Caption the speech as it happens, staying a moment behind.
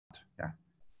Yeah.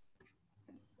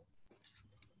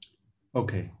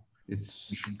 Okay. You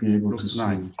should be able to see.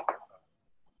 Nice.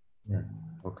 Yeah.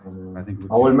 Okay. I think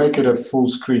I will make it a full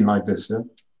screen like this.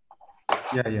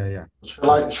 Yeah. Yeah.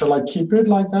 Shall I keep it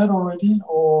like that already,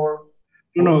 or?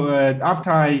 No.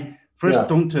 After I first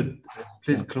don't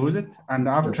please close it, and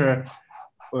after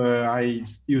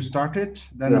you start it,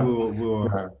 then we'll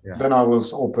Then I will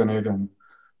open it and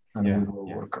we will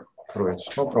work through it.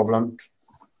 No problem.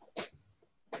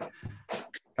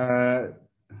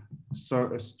 So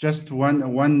it's just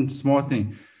one small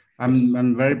thing.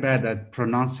 I'm very bad at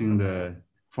pronouncing the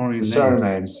foreign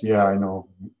surnames. Yeah, I know.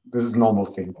 This is a normal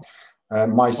thing.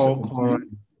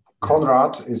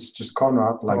 Konrad is just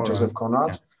Konrad, like Joseph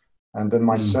Konrad, and then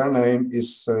my surname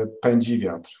is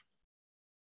Pendziwiatr.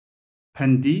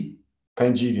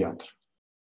 Pendziwiatr.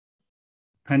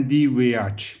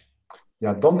 Pendziwiatr.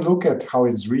 Yeah, don't look at how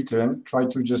it's written. Try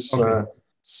to just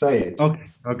say it.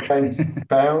 Okay.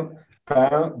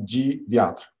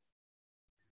 Pendziwiatr.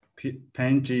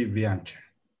 Pendziwiatr.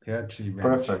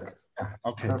 Perfect. Yeah,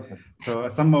 okay. Perfect. So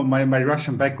some of my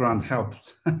Russian background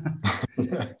helps.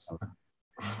 Yes.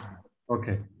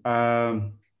 Okay.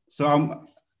 So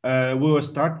we will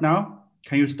start now.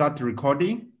 Can you start the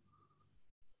recording?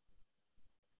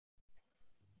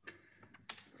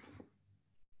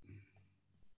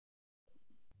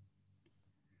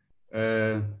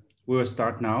 We will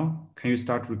start now. Can you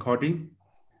start recording?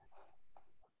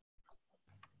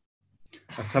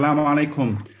 Assalamu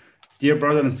alaikum. Dear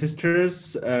brothers and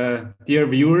sisters, dear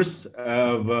viewers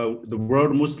of the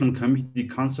World Muslim Community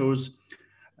Council's,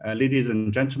 ladies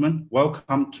and gentlemen,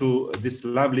 welcome to this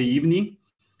lovely evening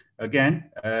again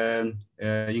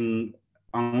in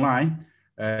online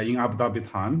in Abu Dhabi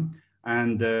time.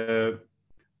 And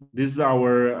this is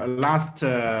our last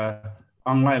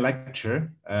online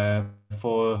lecture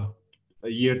for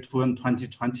year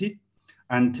 2020.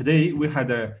 And today we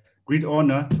had a great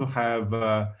honor to have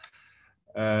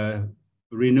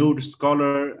renowned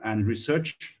scholar and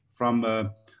research from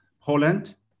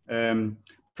Poland,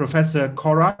 Professor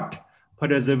Konrad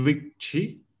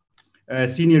Podezewicz, a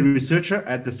senior researcher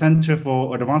at the Center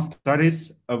for Advanced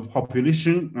Studies of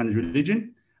Population and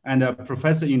Religion, and a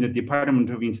professor in the Department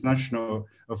of International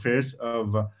Affairs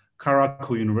of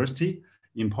Krakow University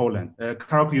in Poland,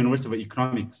 Krakow University of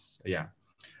Economics,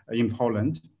 in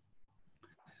Poland.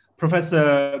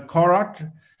 Professor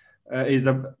Konrad is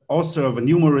an author of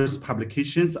numerous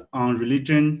publications on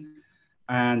religion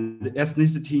and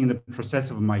ethnicity in the process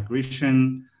of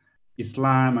migration,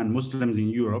 Islam and Muslims in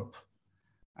Europe.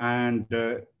 And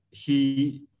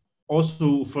he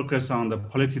also focused on the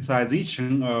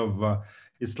politicization of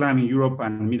Islam in Europe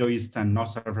and Middle East and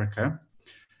North Africa.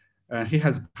 He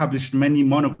has published many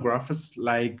monographs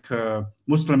like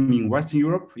Muslim in Western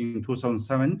Europe in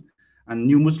 2007, and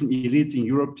New Muslim Elite in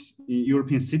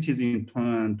European Cities in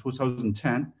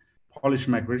 2010, Polish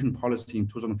Migration Policy in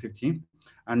 2015,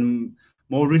 and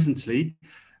more recently,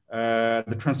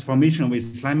 the transformation of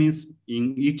Islamism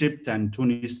in Egypt and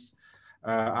Tunis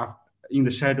in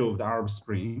the shadow of the Arab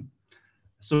Spring.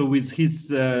 So with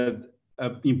his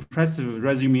impressive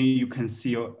resume, you can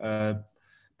see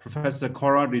Professor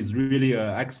Konrad is really an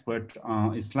expert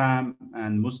on Islam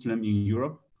and Muslim in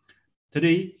Europe.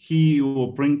 Today, he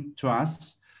will bring to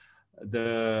us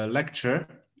the lecture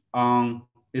on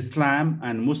Islam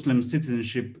and Muslim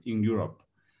citizenship in Europe.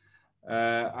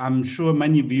 I'm sure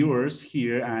many viewers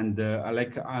here and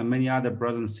like many other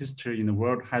brothers and sisters in the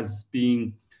world has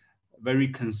been very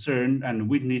concerned and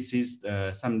witnesses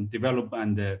some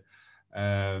development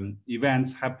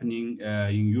events happening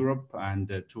in Europe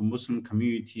and to Muslim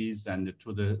communities and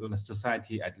to the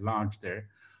society at large there.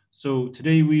 So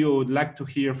today we would like to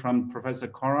hear from Professor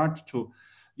Konrad to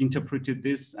interpret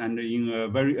this and in a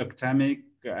very academic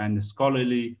and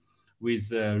scholarly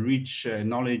with rich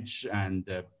knowledge and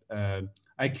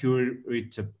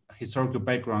accurate historical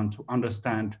background to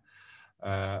understand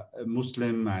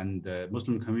Muslim and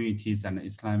Muslim communities and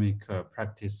Islamic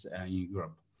practice in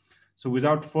Europe. So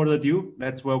without further ado,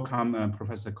 let's welcome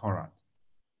Professor Konrad.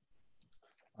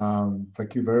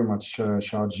 Thank you very much,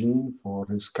 Shaojin, for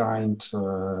this kind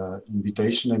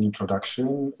invitation and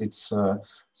introduction. It's a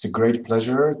great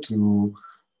pleasure to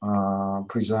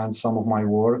present some of my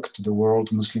work to the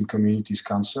World Muslim Communities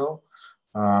Council.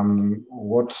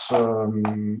 What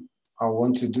I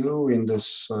want to do in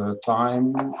this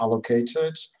time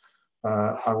allocated,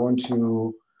 I want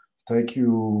to take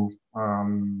you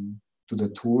to the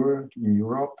tour in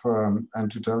Europe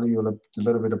and to tell you a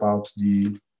little bit about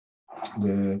the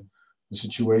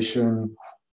situation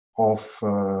of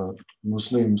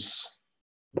Muslims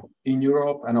in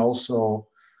Europe and also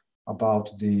about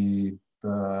the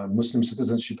Muslim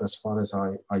citizenship as far as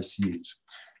I see it.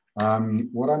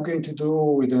 What I'm going to do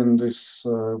within this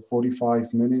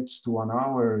 45 minutes to 1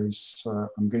 hour is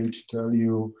I'm going to tell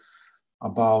you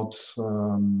about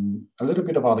a little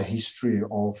bit about the history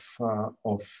of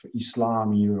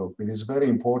Islam in Europe. It is very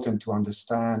important to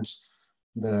understand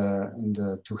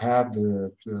to have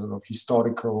the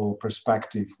historical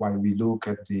perspective while we look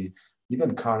at the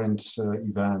even current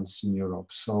events in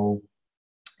Europe. So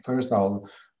first, I'll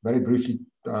very briefly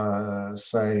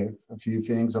say a few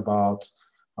things about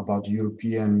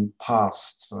European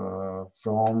past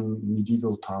from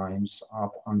medieval times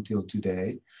up until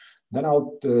today. Then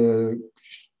I'll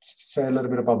say a little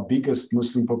bit about biggest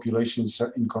Muslim populations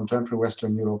in contemporary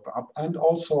Western Europe, and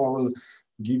also I will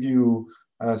give you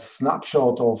a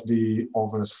snapshot of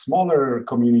a smaller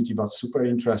community, but super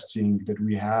interesting, that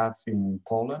we have in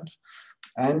Poland.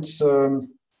 And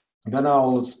then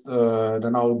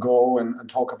I'll go and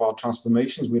talk about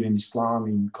transformations within Islam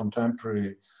in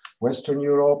contemporary Western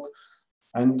Europe,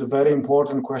 and the very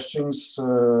important questions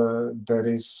that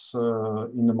is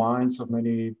in the minds of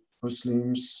many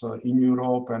Muslims in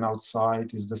Europe and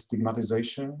outside is the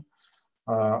stigmatization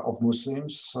of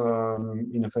Muslims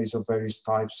in the face of various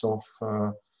types of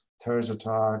terrorist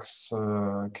attacks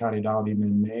carried out in the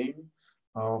name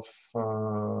of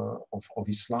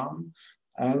Islam,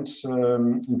 and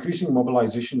increasing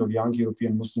mobilization of young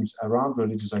European Muslims around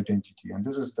religious identity. And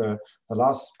this is the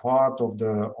last part of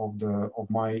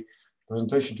my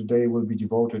presentation today will be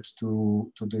devoted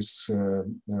to this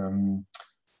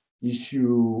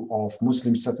issue of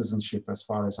Muslim citizenship as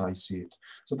far as I see it.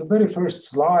 So the very first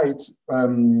slide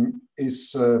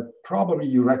is probably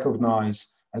you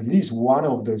recognize at least one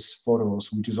of these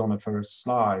photos, which is on the first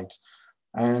slide.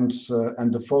 And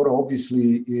the photo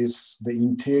obviously is the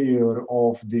interior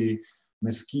of the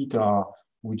mezquita,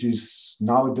 which is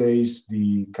nowadays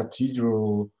the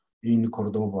cathedral in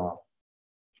Cordoba.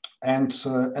 And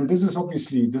this is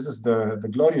obviously, this is the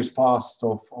glorious past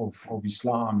of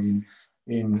Islam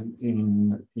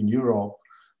in Europe,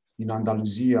 in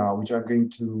Andalusia, which I'm going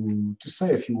to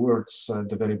say a few words at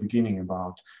the very beginning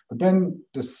about. But then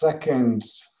the second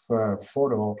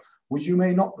photo, which you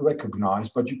may not recognize,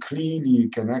 but you clearly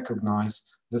can recognize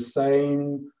the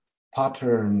same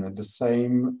pattern, the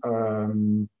same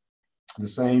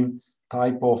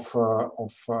type of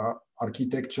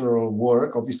architectural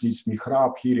work. Obviously, it's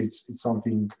mihrab here. It's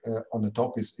something on the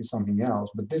top is something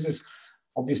else. But this is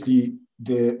obviously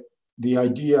the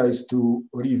idea is to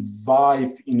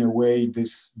revive in a way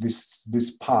this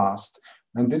past.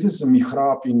 And this is a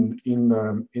mihrab in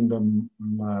the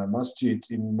masjid,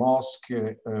 in mosque,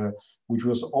 which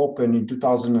was opened in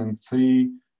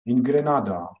 2003 in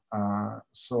Grenada.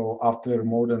 So after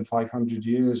more than 500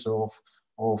 years of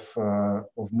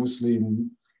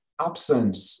Muslim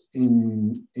absence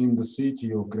in the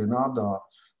city of Grenada,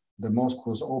 the mosque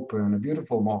was open, a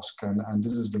beautiful mosque, and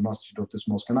this is the masjid of this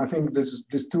mosque. And I think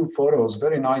these two photos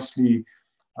very nicely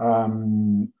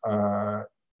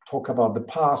talk about the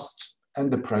past and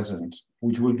the present,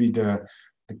 which will be the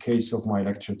case of my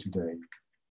lecture today.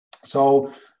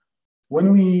 So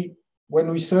when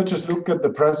researchers look at the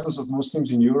presence of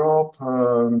Muslims in Europe,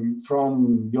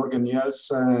 from Jürgen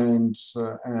Jelsen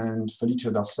and Felice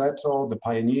d'Assetto, the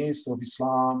pioneers of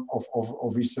Islam,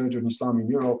 of research on Islam in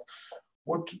Europe,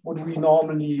 what we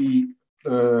normally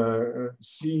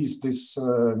see is this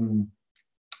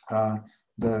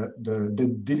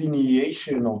the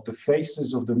delineation of the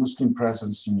faces of the Muslim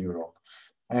presence in Europe.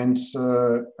 And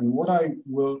what I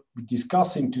will be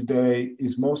discussing today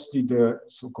is mostly the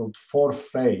so-called fourth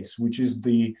phase, which is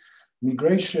the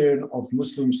migration of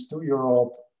Muslims to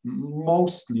Europe,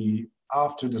 mostly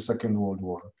after the Second World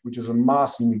War, which is a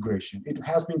mass immigration. It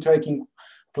has been taking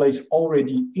place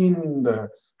already in the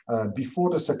before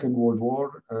the Second World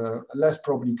War, less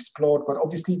probably explored, but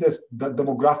obviously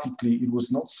demographically it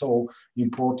was not so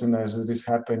important as it is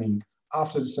happening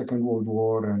after the Second World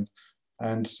War,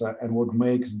 and what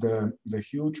makes the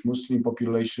huge Muslim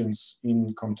populations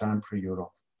in contemporary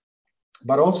Europe.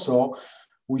 But also,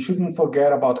 we shouldn't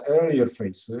forget about earlier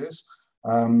phases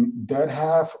that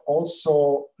have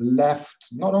also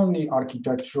left not only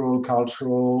architectural,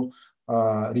 cultural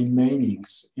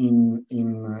remainings in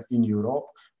Europe,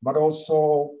 but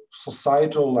also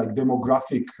societal, like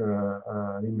demographic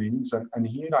remainings. And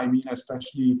here I mean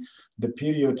especially the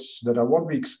periods that I won't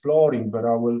be exploring, but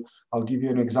I'll give you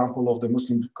an example of the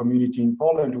Muslim community in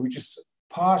Poland, which is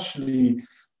partially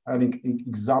an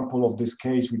example of this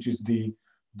case, which is the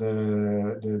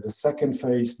second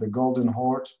phase, the Golden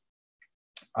Horde,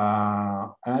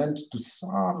 and to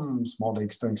some small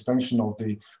extent expansion of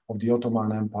the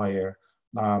Ottoman Empire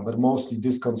but mostly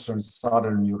this concerns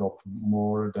Southern Europe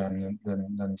more than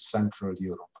Central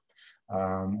Europe,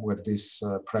 where this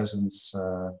presence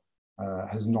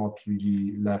has not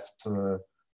really left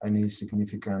any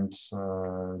significant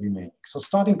remaining. So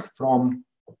starting from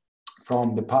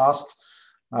the past,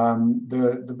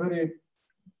 the very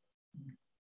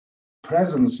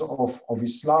presence of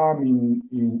Islam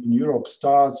in Europe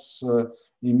starts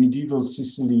in medieval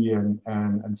Sicily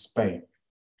and Spain.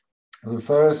 The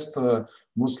first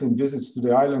Muslim visits to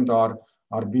the island are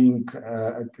being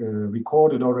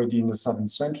recorded already in the 7th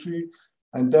century.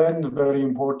 And then the very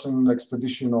important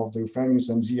expedition of the Euphemius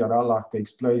and Ziyad Allah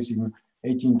takes place in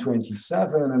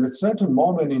 1827. And at a certain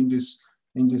moment in this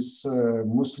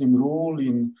Muslim rule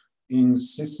in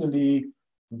Sicily,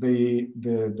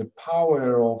 the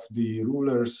power of the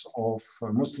rulers of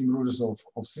Muslim rulers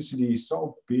of Sicily is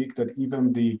so big that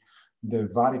even the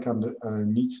Vatican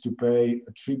needs to pay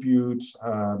a tribute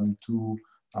to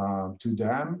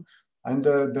them. And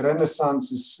the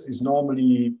Renaissance is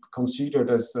normally considered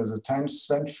as a 10th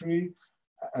century,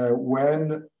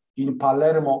 when in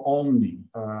Palermo only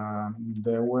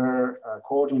there were,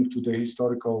 according to the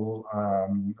historical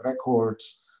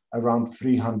records, around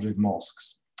 300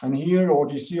 mosques. And here,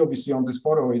 what you see obviously on this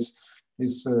photo is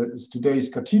today's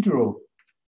cathedral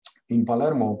in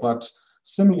Palermo, but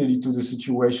similarly to the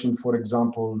situation, for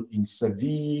example, in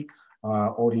Seville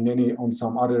or on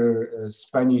some other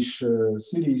Spanish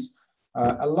cities,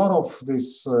 a lot of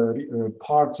these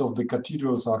parts of the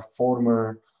cathedrals are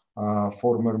former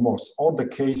mosques, or the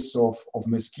case of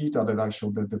Mesquita that I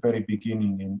showed at the very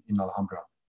beginning in Alhambra.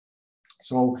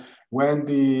 So when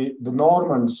the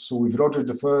Normans with Roger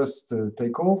I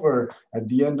take over at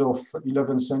the end of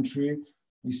 11th century,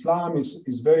 Islam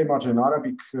is very much an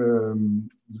Arabic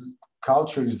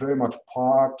culture, is very much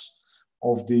part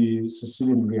of the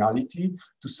Sicilian reality,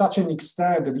 to such an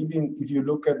extent that even if you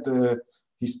look at the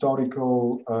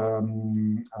historical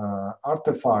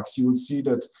artifacts, you will see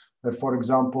that for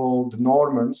example, the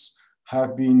Normans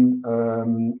have been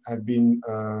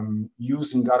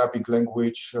using Arabic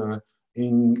language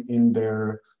in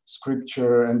their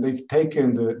scripture, and they've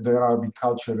taken the Arabic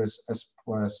culture as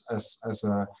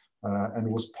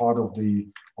and was part of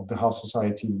how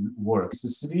society works.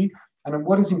 Sicily, and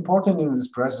what is important in this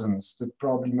presence that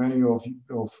probably many of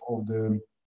the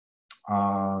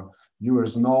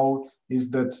viewers know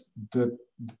is that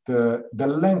the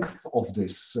length of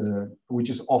this, which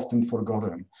is often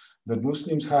forgotten, that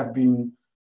Muslims have been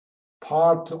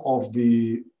part of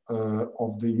the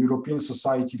European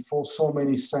society for so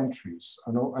many centuries,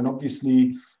 and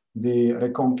obviously the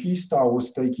Reconquista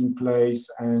was taking place,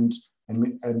 and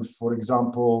for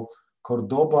example,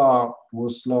 Cordoba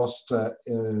was lost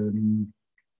in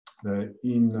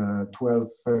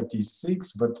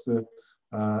 1236,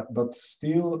 but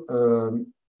still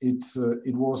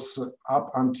it was up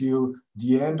until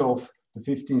the end of the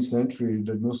 15th century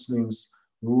that Muslims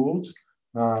ruled.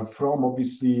 From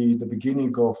obviously the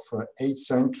beginning of 8th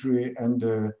century and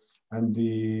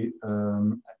the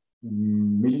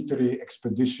military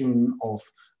expedition of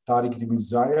Tariq ibn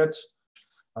Ziyad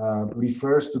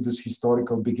refers to this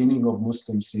historical beginning of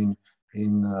Muslims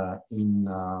in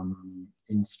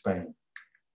Spain.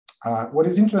 What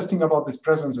is interesting about this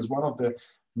presence is one of the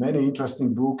many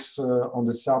interesting books on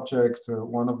the subject.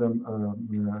 One of them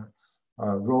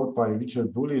wrote by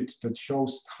Richard Bullitt that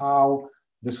shows how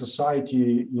the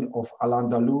society of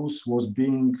Al-Andalus was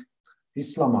being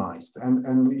Islamized.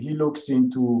 And he looks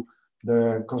into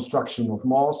the construction of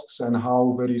mosques and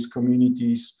how various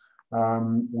communities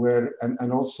were,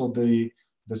 and also the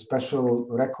special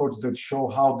records that show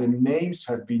how the names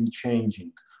have been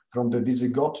changing from the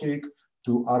Visigothic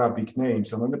to Arabic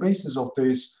names. And on the basis of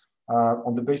this,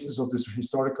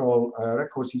 historical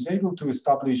records, he's able to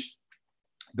establish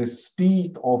the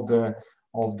speed of the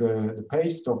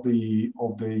pace of the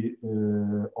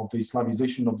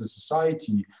Islamization of the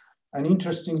society. And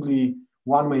interestingly,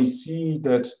 one may see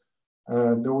that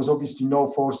there was obviously no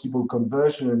forcible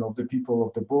conversion of the people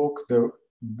of the book.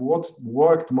 What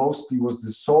worked mostly was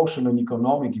the social and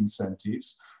economic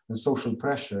incentives and social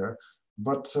pressure.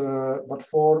 But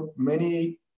for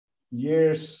many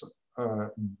years,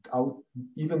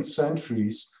 even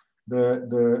centuries,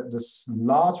 the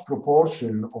large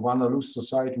proportion of Andalus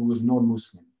society was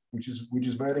non-Muslim, which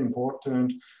is very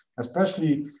important,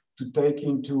 especially to take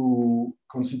into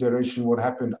consideration what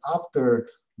happened after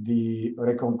the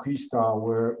Reconquista,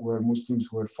 where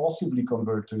Muslims were forcibly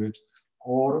converted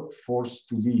or forced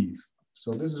to leave.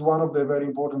 So this is one of the very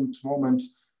important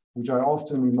moments which I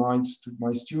often remind to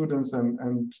my students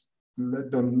and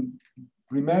let them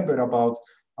remember about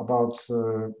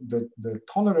the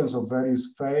tolerance of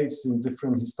various faiths in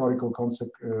different historical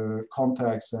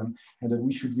contexts, and that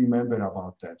we should remember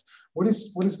about that. What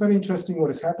is very interesting,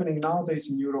 what is happening nowadays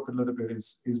in Europe a little bit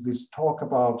is this talk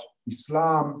about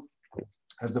Islam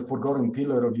as the forgotten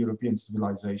pillar of European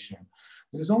civilization.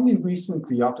 It is only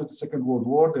recently, after the Second World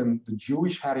War, then the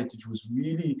Jewish heritage was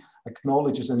really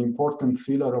acknowledged as an important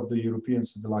pillar of the European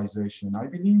civilization. I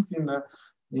believe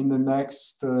in the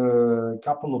next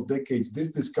couple of decades, this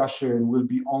discussion will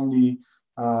be only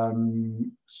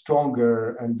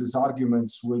stronger, and these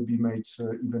arguments will be made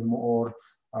even more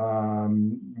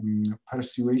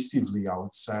persuasively, I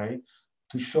would say,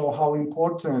 to show how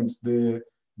important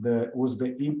was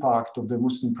the impact of the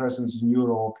Muslim presence in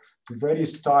Europe to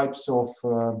various types of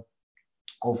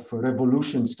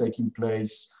revolutions taking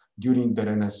place during the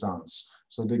Renaissance.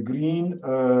 So the Green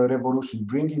Revolution,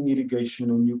 bringing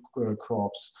irrigation and new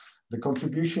crops, the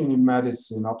contribution in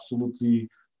medicine, absolutely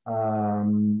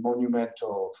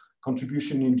monumental,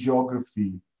 contribution in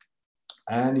geography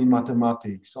and in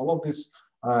mathematics. All of this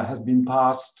has been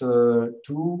passed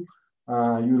to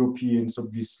Europeans,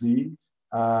 obviously,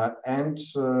 and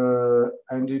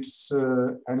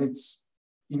it's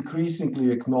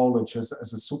increasingly acknowledged as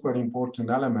a super important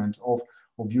element of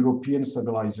European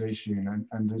civilization,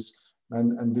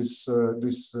 this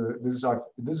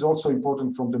is also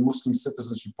important from the Muslim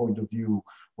citizenship point of view,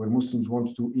 where Muslims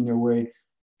want to, in a way,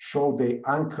 show their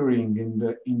anchoring in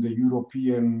the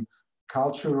European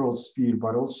cultural sphere,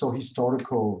 but also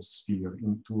historical sphere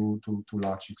to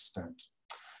large extent.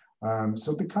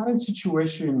 So the current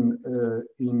situation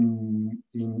in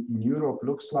Europe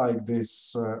looks like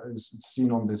this, is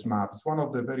seen on this map. It's one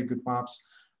of the very good maps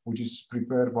which is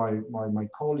prepared by my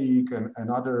colleague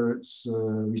and other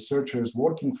researchers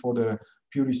working for the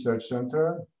Pew Research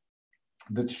Center,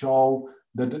 that show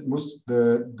that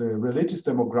the religious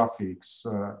demographics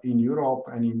in Europe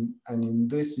and in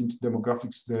this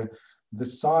demographics, the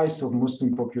size of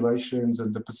Muslim populations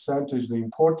and the percentage, the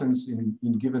importance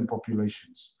in given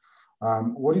populations.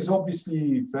 What is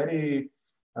obviously very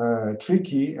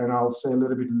tricky, and I'll say a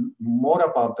little bit more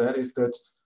about that, is that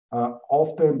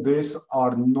often these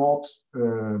are not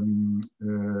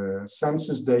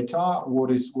census data,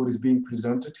 what is being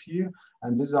presented here,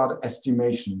 and these are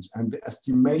estimations. And the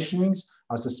estimations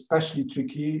are especially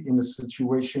tricky in a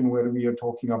situation where we are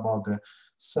talking about the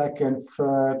second,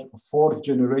 third, fourth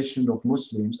generation of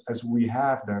Muslims, as we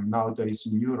have them nowadays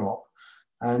in Europe,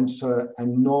 and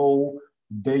no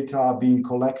data being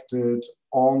collected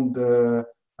on the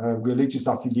religious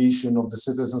affiliation of the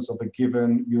citizens of a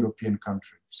given European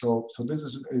country. So this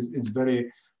is very,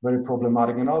 very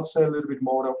problematic. And I'll say a little bit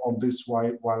more on this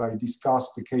while I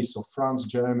discuss the case of France,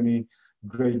 Germany,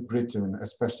 Great Britain,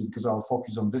 especially because I'll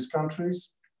focus on these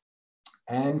countries.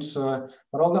 And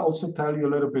but I'll also tell you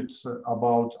a little bit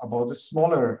about a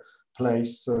smaller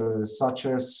place, such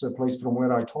as a place from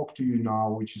where I talk to you now,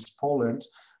 which is Poland,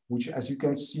 which, as you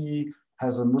can see,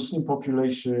 has a Muslim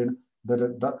population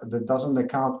that doesn't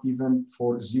account even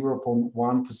for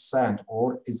 0.1%,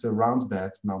 or it's around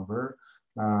that number,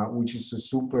 which is a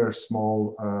super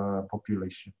small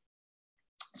population.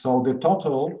 So the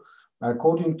total,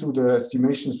 according to the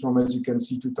estimations from, as you can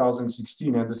see,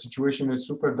 2016, and the situation is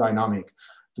super dynamic.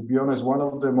 To be honest, one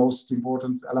of the most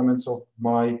important elements of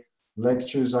my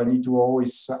lectures I need to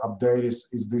always update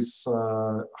is this,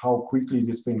 how quickly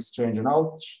these things change. And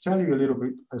I'll tell you a little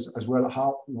bit as well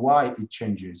why it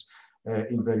changes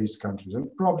in various countries. And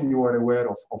probably you are aware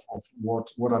of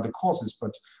what are the causes,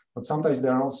 but sometimes they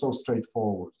are not so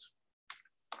straightforward.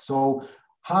 So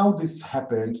how this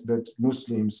happened that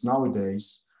Muslims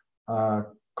nowadays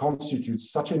constitute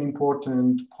such an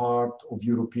important part of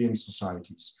European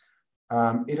societies.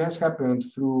 It has happened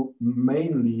through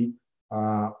mainly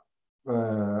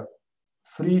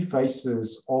three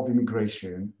phases of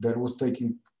immigration that was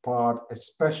taking part,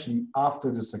 especially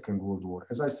after the Second World War.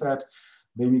 As I said,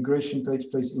 the immigration takes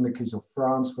place in the case of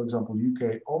France, for example,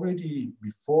 UK, already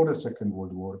before the Second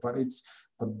World War, but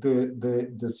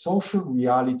the social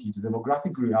reality, the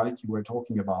demographic reality we're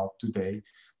talking about today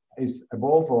is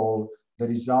above all the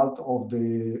result of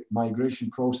the migration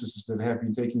processes that have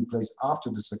been taking place after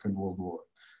the Second World War.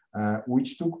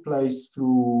 Which took place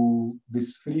through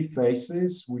these three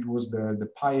phases, which was the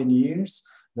pioneers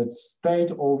that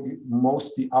stayed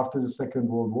mostly after the Second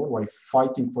World War while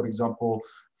fighting, for example,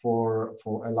 for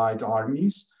Allied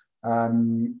armies,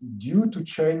 due to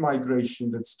chain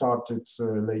migration that started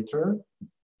later,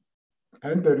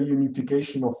 and the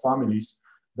reunification of families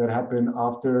that happened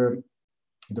after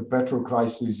the petrol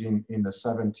crisis in the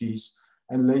 70s,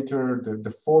 and later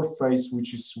the fourth phase,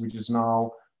 which is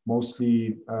now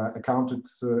mostly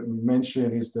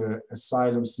mentioned is the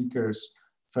asylum seekers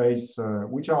phase,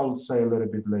 which I'll say a little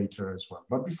bit later as well.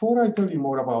 But before I tell you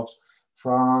more about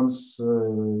France,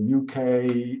 UK,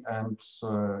 and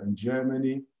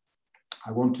Germany,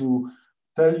 I want to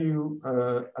tell you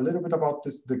a little bit about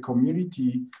the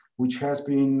community, which has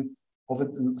been of a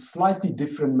slightly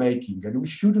different making. And we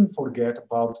shouldn't forget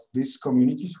about these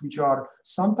communities, which are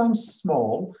sometimes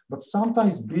small, but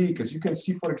sometimes big. As you can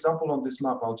see, for example, on this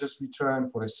map, I'll just return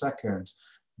for a second.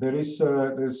 There's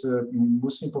a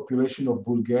Muslim population of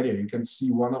Bulgaria. You can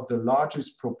see one of the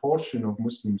largest proportion of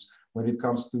Muslims when it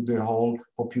comes to the whole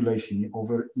population,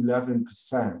 over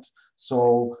 11%.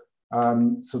 So,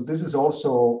 so this is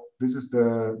also, this is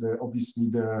obviously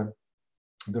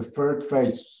the third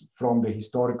phase from the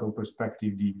historical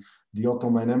perspective, the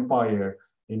Ottoman Empire,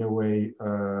 in a way,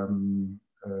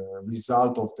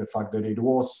 result of the fact that it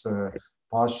was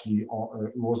partially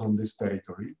was on this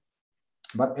territory.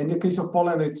 But in the case of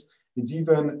Poland, it's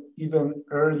even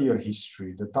earlier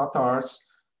history. The Tatars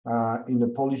in the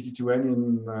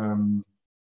Polish-Lithuanian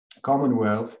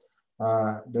Commonwealth,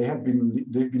 they've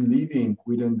been living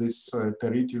within this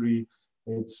territory.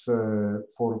 It's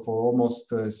for almost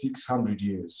 600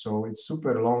 years, so it's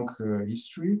super long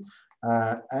history,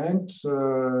 and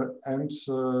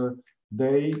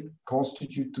they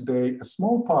constitute today a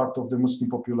small part of the Muslim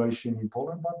population in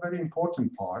Poland, but very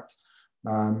important part.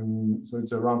 So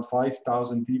it's around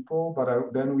 5,000 people,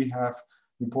 but then we have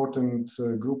important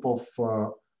group of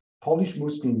Polish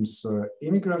Muslims,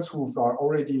 immigrants who are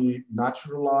already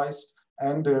naturalized,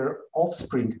 and their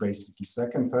offspring, basically,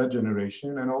 second, third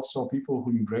generation, and also people who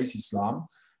embrace Islam,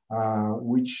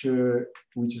 which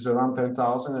is around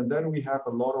 10,000. And then we have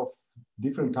a lot of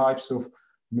different types of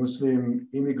Muslim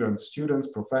immigrants, students,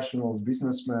 professionals,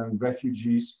 businessmen,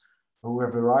 refugees, who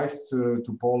have arrived to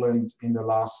Poland in the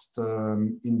last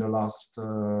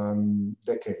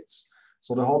decades.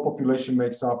 So the whole population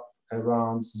makes up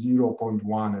around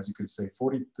 0.1, as you could say,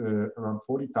 around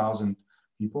 40,000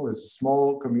 people. It's a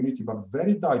small community, but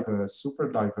very diverse, super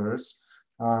diverse.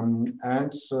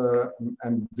 And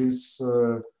this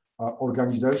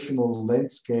organizational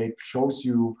landscape shows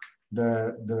you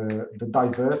the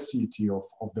diversity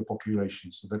of the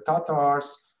population. So the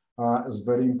Tatars is a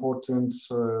very important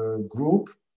group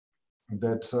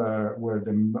that were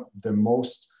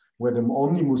the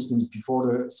only Muslims before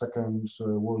the Second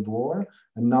World War,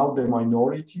 and now the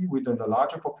minority within the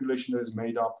larger population that is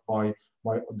made up by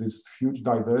this huge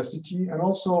diversity, and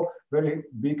also very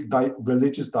big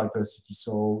religious diversity.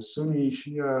 So Sunni,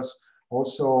 Shias,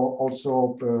 also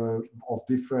of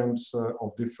different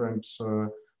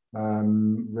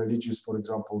religious, for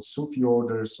example, Sufi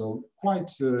orders. So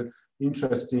quite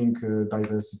interesting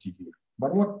diversity here.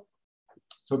 But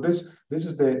so this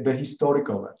is the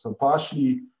historical, so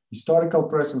partially historical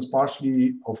presence,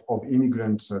 partially of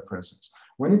immigrant presence.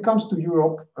 When it comes to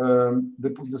Europe,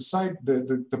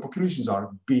 the populations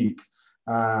are big,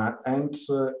 but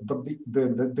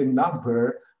the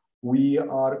number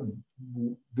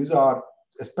these are,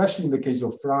 especially in the case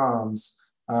of France,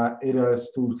 it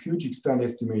is to a huge extent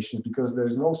estimations, because there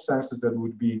is no census that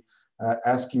would be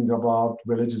asking about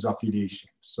religious affiliation.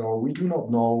 So we do not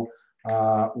know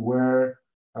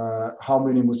how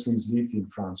many Muslims live in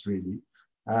France, really.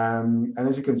 And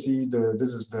as you can see,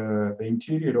 this is the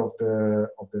interior of the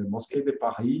Mosquée de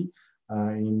Paris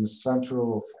in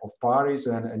central of Paris,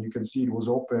 and you can see it was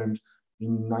opened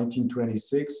in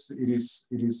 1926. It is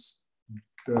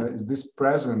this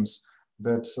presence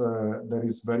that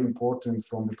is very important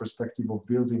from the perspective of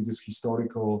building this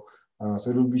historical.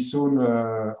 So it will be soon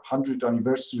 100th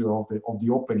anniversary of the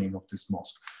opening of this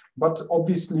mosque. But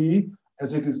obviously,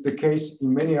 as it is the case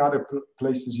in many other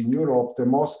places in Europe, the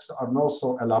mosques are not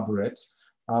so elaborate,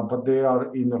 but they are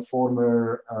in the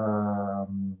former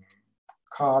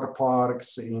car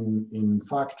parks, in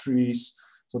factories.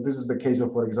 So this is the case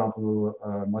of, for example,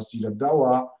 Masjid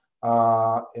al-Dawa,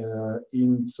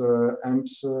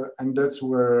 and that's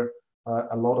where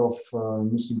a lot of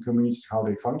Muslim communities, how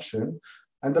they function.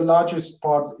 And the largest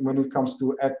part when it comes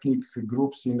to ethnic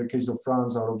groups in the case of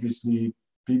France are obviously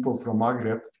people from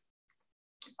Maghreb,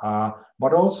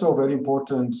 but also very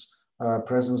important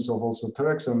presence of also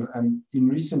Turks, and in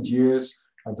recent years,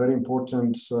 a very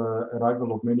important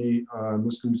arrival of many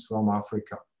Muslims from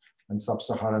Africa and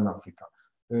sub-Saharan Africa.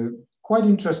 Quite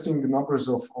interesting numbers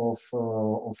of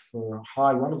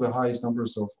one of the highest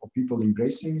numbers of people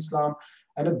embracing Islam.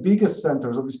 And the biggest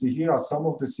centers, obviously here are some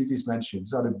of the cities mentioned.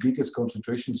 These are the biggest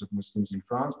concentrations of Muslims in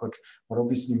France, but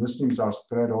obviously Muslims are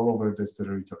spread all over this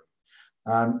territory.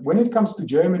 When it comes to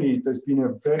Germany, there's been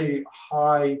a very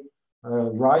high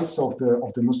rise of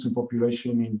the Muslim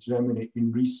population in Germany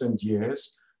in recent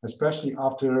years, especially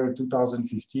after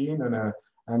 2015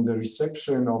 and the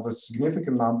reception of a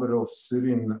significant number of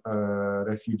Syrian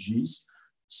refugees.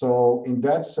 So in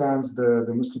that sense, the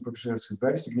Muslim population has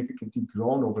very significantly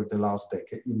grown over the last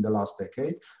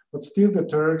decade, but still the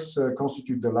Turks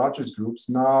constitute the largest groups.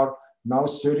 Now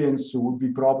Syrians would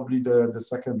be probably the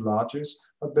second largest,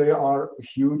 but they are a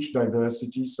huge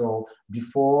diversity. So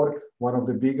before, one of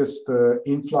the biggest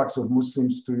influx of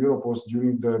Muslims to Europe was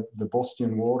during the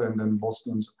Bosnian War, and then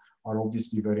Bosnians are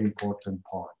obviously a very important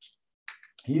part.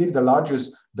 Here, the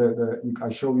largest, I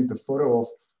show you the photo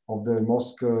of the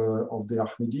mosque of the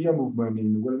Ahmadiyya movement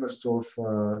in Wilmersdorf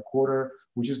quarter,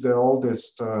 which is the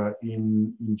oldest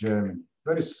in Germany.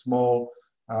 Very small,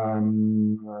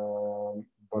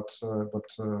 but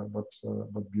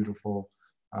beautiful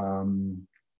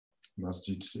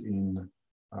masjid in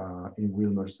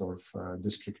Wilmersdorf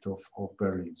district of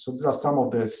Berlin. So these are some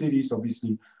of the cities.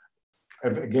 Obviously,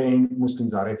 again,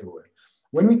 Muslims are everywhere.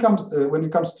 When it comes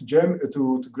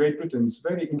to Great Britain, it's a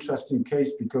very interesting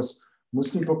case because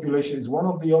Muslim population is one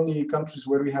of the only countries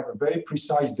where we have a very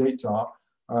precise data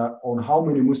on how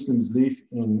many Muslims live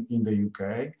in the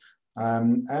UK.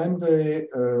 And the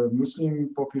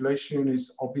Muslim population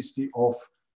is obviously of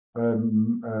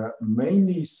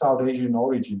mainly South Asian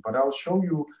origin, but I'll show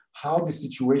you how the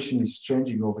situation is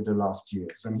changing over the last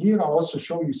years. And here I'll also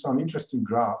show you some interesting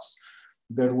graphs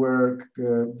that were,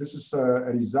 this is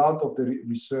a result of the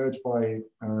research by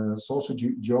social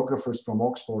geographers from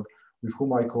Oxford, with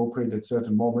whom I cooperate at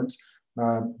certain moments,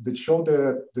 that show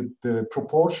the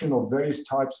proportion of various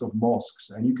types of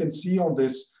mosques. And you can see on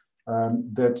this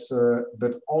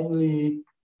that only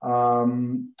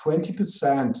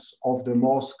 20% of the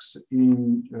mosques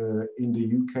in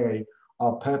the UK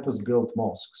are purpose-built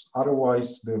mosques.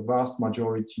 Otherwise, the vast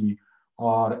majority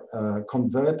are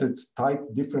converted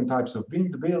different types of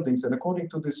buildings. And according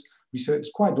to this research,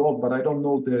 it's quite old, but I don't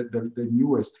know the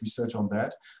newest research on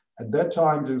that. At that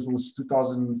time, this was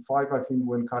 2005, I think,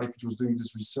 when Karipic was doing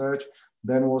this research.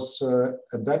 Then was,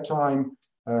 at that time,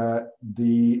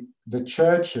 the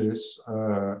churches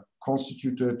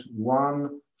constituted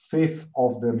 1/5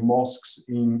 of the mosques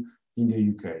in the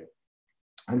UK.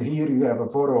 And here you have a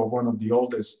photo of one of the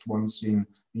oldest ones in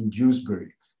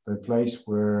Dewsbury, the place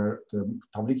where the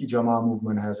Tablighi Jamaah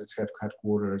movement has its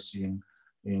headquarters in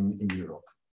Europe.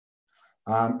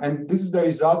 And this is the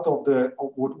result of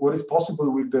what is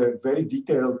possible with the very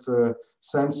detailed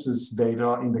census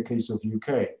data in the case of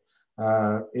UK.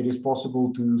 It is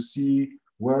possible to see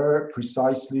where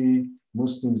precisely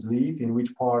Muslims live, in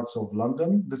which parts of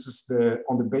London. This is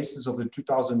on the basis of the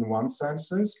 2001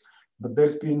 census, but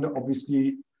there's been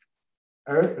obviously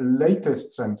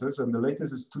latest census, and the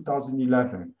latest is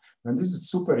 2011. And this is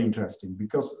super interesting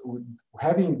because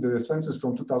having the census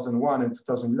from 2001 and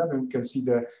 2011, we can see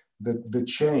the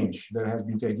change that has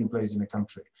been taking place in the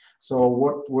country. So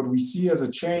what we see as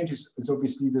a change is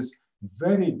obviously this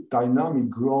very dynamic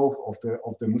growth of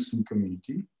the Muslim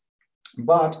community.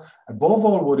 But above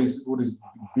all, what is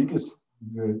biggest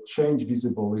change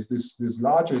visible is this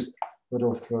largest sort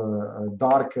of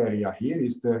dark area here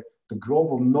is the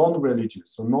growth of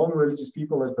non-religious. So non-religious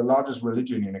people as the largest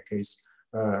religion in a case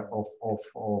of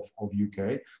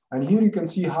UK. And here you can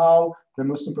see how the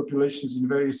Muslim populations in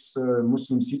various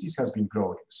Muslim cities has been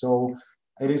growing. So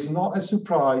it is not a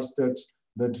surprise that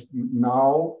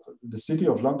now the city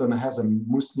of London has a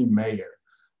Muslim mayor.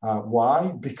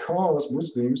 Why? Because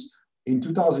Muslims in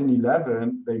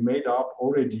 2011, they made up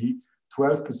already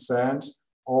 12%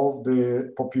 of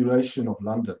the population of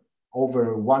London.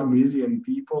 Over 1 million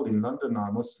people in London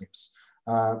are Muslims.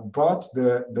 But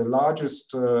the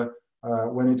largest,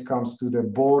 when it comes to the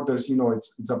borders, you know,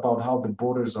 it's about how the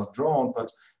borders are drawn,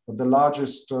 but the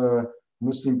largest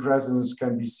Muslim presence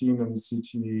can be seen in the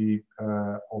city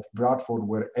of Bradford,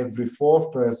 where every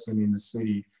 4th person in the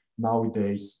city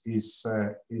nowadays is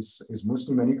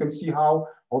Muslim. And you can see how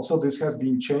also this has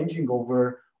been changing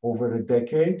over a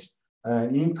decade,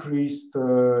 and increased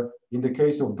in the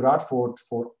case of Bradford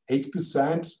for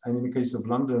 8%, and in the case of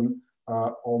London,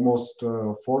 almost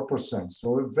 4%.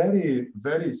 So a very,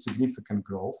 very significant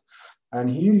growth. And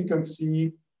here you can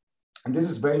see, and this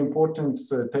is very important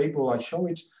table, I show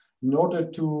it in order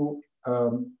to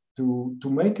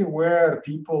make aware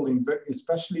people,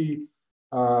 especially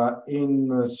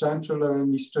in Central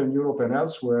and Eastern Europe and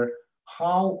elsewhere,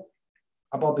 how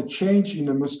about the change in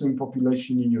the Muslim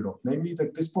population in Europe, namely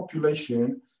that this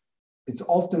population, it's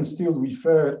often still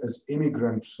referred as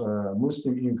immigrants,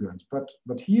 Muslim immigrants, but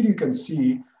here you can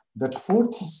see that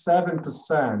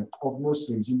 47% of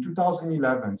Muslims in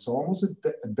 2011, so almost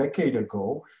a decade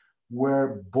ago,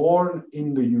 were born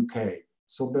in the UK.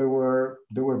 So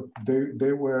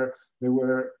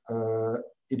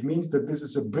it means that this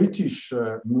is a British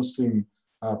Muslim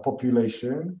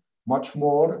population, much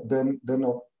more than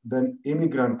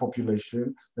immigrant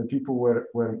population, that people were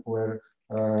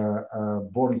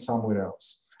born somewhere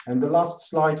else. And the last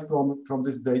slide from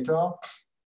this data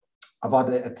about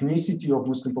the ethnicity of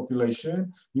Muslim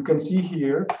population, you can see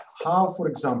here how, for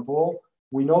example,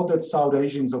 we know that South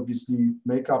Asians obviously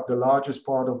make up the largest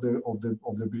part of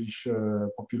the British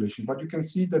population, but you can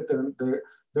see that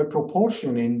their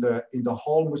proportion in the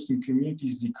whole Muslim community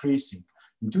is decreasing.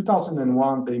 In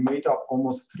 2001, they made up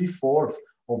almost 3/4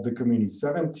 of the community,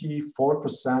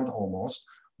 74% almost,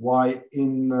 while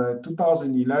in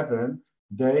 2011,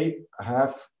 they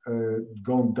have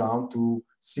gone down to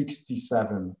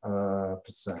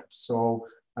 67%. So,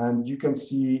 and you can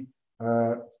see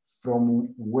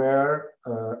from where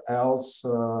else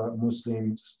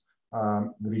Muslims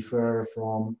refer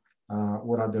from,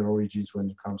 what are their origins when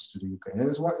it comes to the UK. And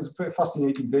it's very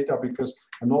fascinating data because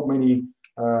not many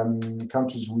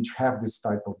countries which have this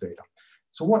type of data.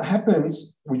 So what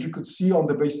happens, which you could see on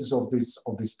the basis of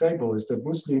this table, is that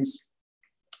Muslims,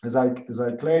 as I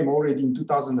claim already in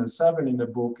 2007 in the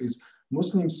book, is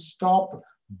Muslims stop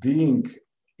being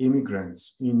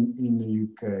immigrants in the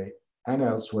UK and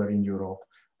elsewhere in Europe.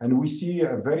 And we see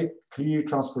a very clear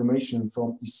transformation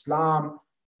from Islam,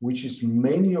 which is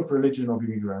mainly of religion of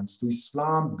immigrants, to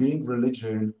Islam being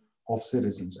religion of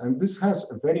citizens. And this has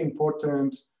a very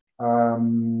important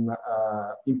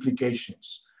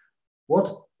implications.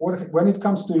 When it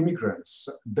comes to immigrants,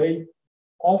 they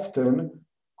often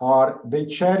they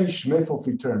cherish myth of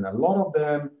return. A lot of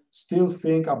them still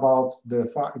think about the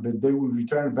fact that they will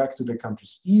return back to their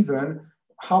countries. Even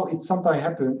how it sometimes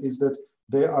happens is that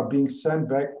they are being sent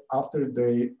back after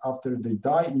they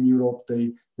die in Europe.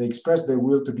 They express their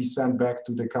will to be sent back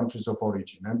to their countries of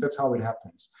origin, and that's how it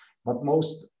happens. But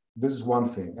this is one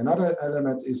thing. Another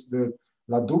element is the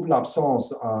la double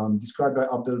absence described by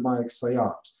Abdelmalek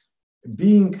Sayad,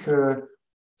 being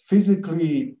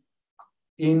physically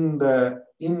in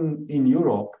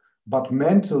Europe, but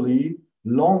mentally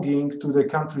longing to the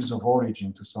countries of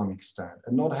origin to some extent,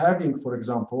 and not having, for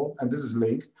example, and this is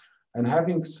linked, and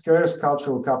having scarce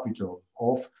cultural capital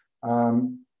of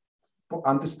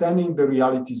understanding the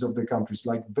realities of the countries,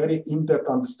 like very in-depth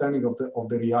understanding of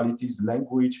the realities,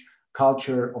 language,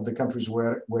 culture of the countries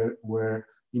where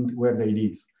they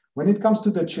live. When it comes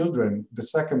to the children, the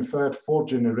second, third, fourth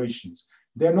generations,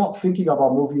 they're not thinking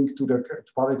about moving to the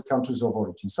current countries of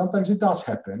origin. Sometimes it does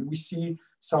happen. We see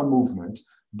some movement,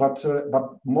 but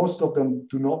most of them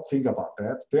do not think about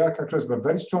that. They are characterized by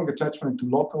very strong attachment to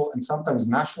local and sometimes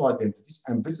national identities.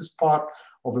 And this is part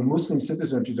of a Muslim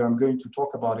citizenship that I'm going to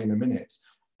talk about in a minute.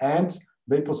 And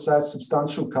they possess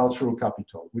substantial cultural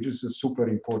capital, which is a super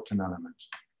important element.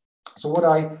 So what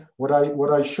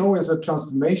I show as a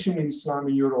transformation in Islam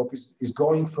in Europe is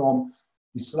going from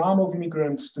Islam of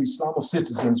immigrants to Islam of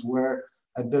citizens, where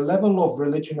at the level of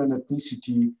religion and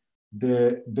ethnicity,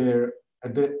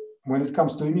 when it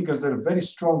comes to immigrants, there are very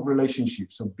strong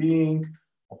relationships. So being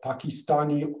a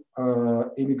Pakistani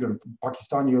immigrant,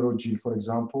 Pakistani origin, for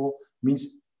example,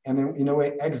 means in a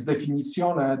way ex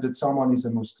definitione that someone is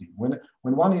a Muslim. When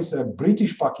one is a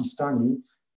British Pakistani,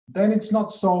 then it's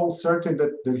not so certain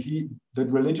that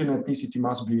religion and ethnicity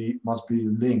must be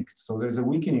linked. So there's a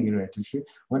weakening relationship.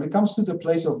 When it comes to the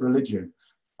place of religion,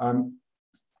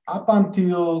 up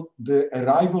until the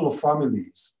arrival of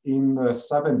families in the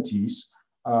 70s,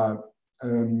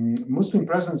 Muslim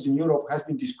presence in Europe has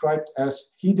been described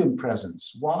as hidden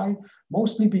presence. Why?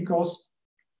 Mostly because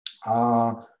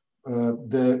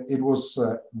it was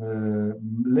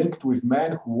linked with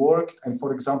men who worked and,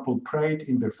 for example, prayed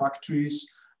in their factories.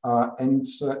 And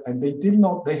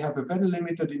they have a very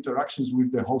limited interactions with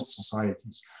the host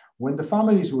societies. When the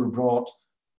families were brought,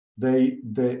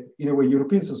 in a way,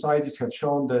 European societies have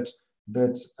shown that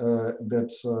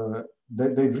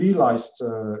they've realized,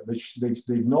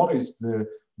 they've noticed the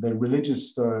religious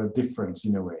difference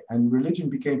in a way, and religion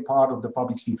became part of the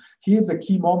public sphere. Here, the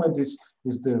key moment is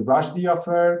the Rushdie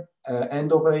affair,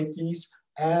 end of 80s,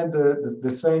 and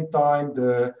the same time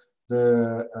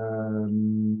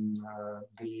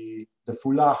the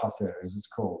Foulard affair, as it's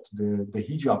called, the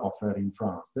hijab affair in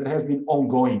France, that has been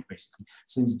ongoing basically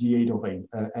since the end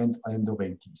of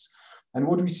 80s. And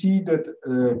what we see that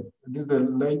the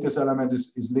latest element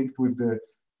is linked with the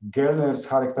Gerner's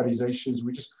characterizations,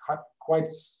 which is quite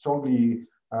strongly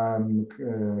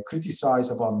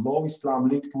criticized about law Islam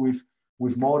linked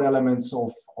with more elements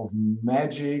of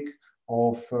magic,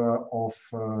 of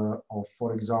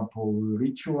for example,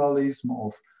 ritualism,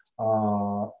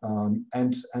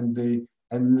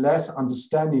 and less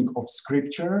understanding of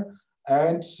scripture,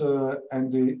 and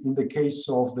in the case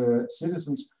of the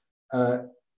citizens,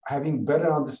 having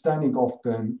better understanding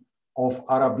of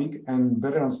Arabic and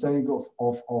better understanding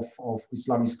of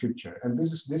Islamic scripture. And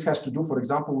this has to do, for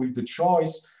example, with the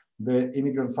choice the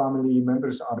immigrant family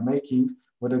members are making,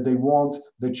 whether they want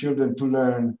the children to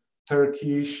learn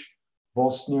Turkish,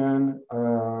 Bosnian,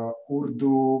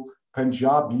 Urdu,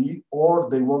 Punjabi, or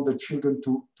they want the children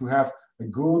to have a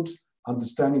good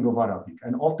understanding of Arabic.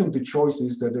 And often the choice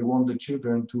is that they want the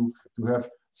children to have,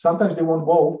 sometimes they want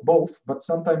both, but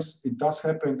sometimes it does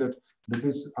happen that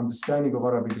this understanding of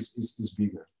Arabic is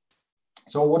bigger.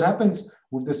 So what happens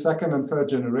with the second and third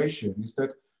generation is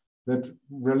that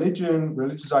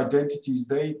religious identities,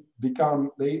 they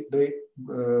become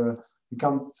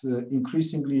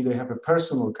increasingly, they have a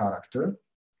personal character.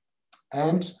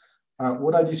 And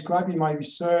what I describe in my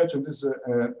research, and this is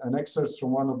an excerpt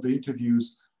from one of the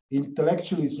interviews,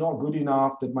 intellectually it's not good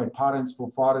enough that my parents'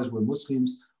 forefathers were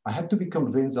Muslims. I had to be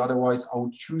convinced, otherwise I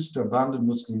would choose to abandon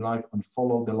Muslim life and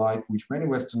follow the life which many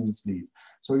Westerners live.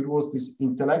 So it was this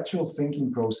intellectual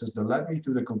thinking process that led me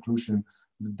to the conclusion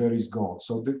that there is God.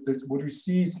 So what we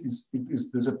see is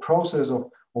there's a process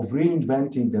of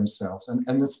reinventing themselves,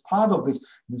 and it's part of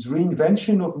this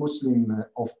reinvention of Muslim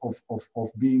of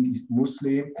being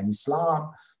Muslim and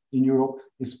Islam in Europe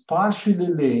is partially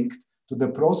linked to the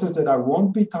process that I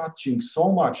won't be touching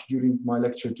so much during my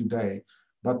lecture today,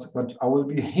 but I will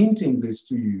be hinting this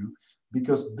to you,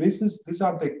 because these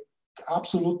are the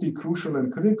absolutely crucial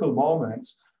and critical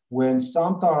moments when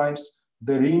sometimes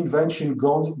the reinvention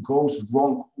goes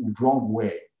wrong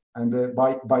way. And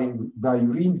by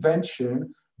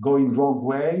reinvention going wrong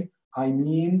way, I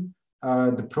mean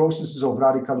the processes of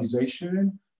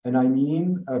radicalization, and I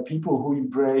mean people who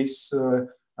embrace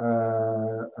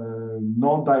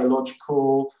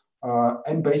non-dialogical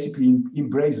and basically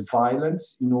embrace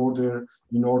violence in order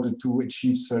to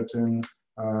achieve certain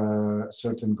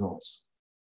goals.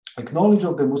 Acknowledge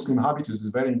of the Muslim habitus is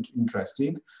very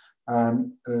interesting.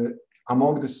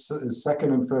 Among the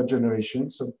second and third generation,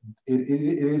 so it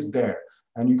is there,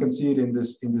 and you can see it in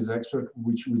this excerpt,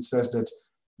 which says that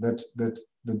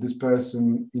this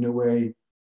person, in a way,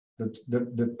 that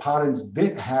the parents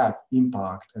did have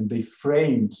impact, and they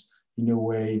framed, in a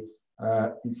way,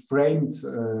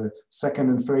 second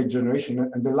and third generation.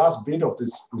 And the last bit of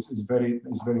this is very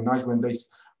nice when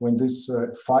this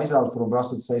Faisal from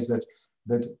Brussels says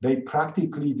that they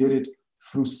practically did it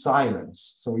through silence.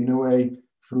 So in a way,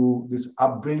 through this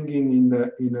upbringing in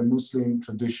the Muslim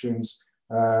traditions,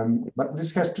 but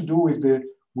this has to do with the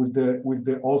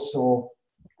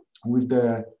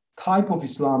type of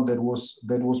Islam that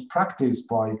was practiced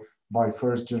by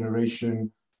first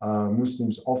generation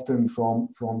Muslims, often from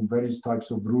various types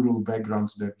of rural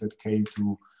backgrounds that came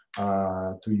to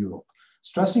Europe.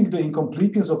 Stressing the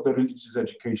incompleteness of the religious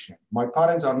education. My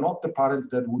parents are not the parents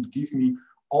that would give me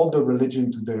all the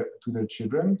religion to their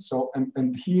children. So,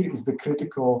 and here is the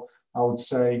critical, I would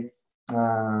say,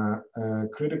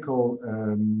 critical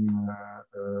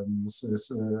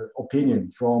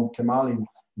opinion from Kemal in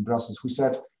Brussels, who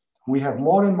said, "We have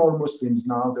more and more Muslims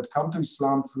now that come to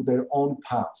Islam through their own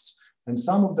paths, and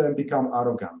some of them become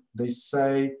arrogant. They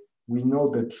say, 'We know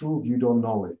the truth, you don't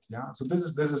know it.'" Yeah. So this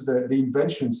is the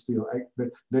reinvention still,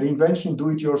 the reinvention,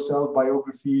 do-it-yourself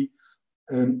biography.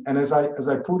 And as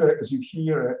I put, as you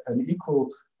hear, an equal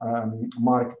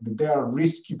mark, that they are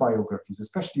risky biographies,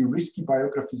 especially risky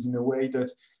biographies in a way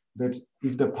that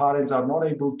if the parents are not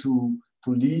able to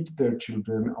lead their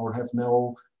children, or have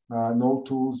no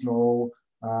tools,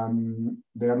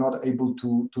 they are not able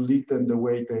to lead them the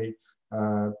way they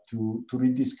to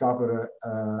rediscover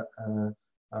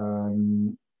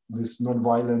this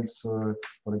non-violent,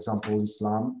 for example,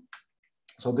 Islam.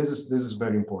 So this is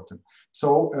very important.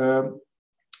 So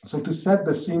to set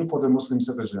the scene for the Muslim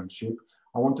citizenship,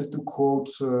 I wanted to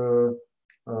quote,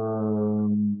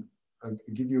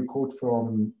 give you a quote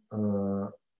from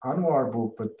Anwar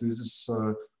book, but this is,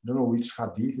 I don't know which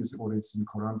hadith is, or it's in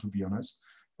Quran, to be honest.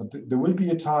 But there will be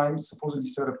a time, supposedly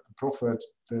said a prophet,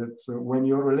 that when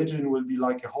your religion will be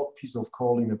like a hot piece of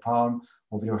coal in the palm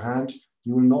of your hand,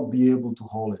 you will not be able to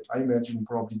hold it. I imagine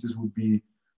probably this would be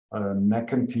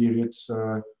Meccan periods,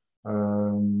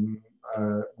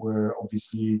 where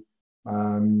obviously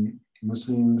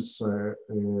Muslims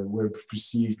were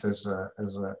perceived as a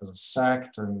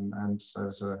sect and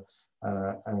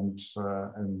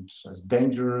as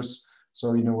dangerous.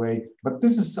 So in a way, but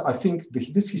this is, I think,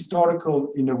 this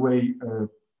historical, in a way,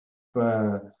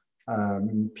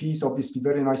 piece obviously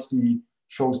very nicely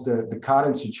shows the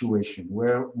current situation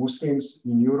where Muslims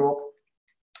in Europe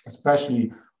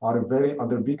especially are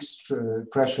under big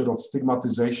pressure of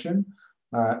stigmatization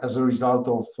as a result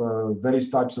of various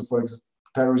types of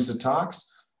terrorist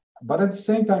attacks, but at the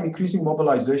same time increasing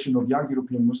mobilization of young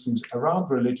European Muslims around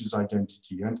religious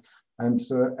identity. And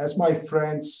as my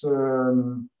friends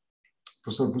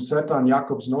Professor Busetta and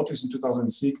Jacobs noticed in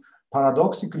 2006,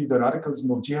 paradoxically, the radicalism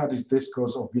of jihadist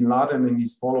discourse of bin Laden and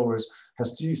his followers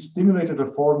has stimulated a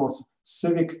form of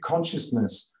civic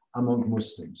consciousness among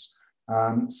Muslims.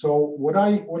 So what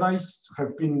I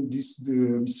have been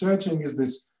researching is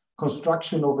this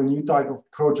construction of a new type of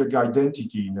project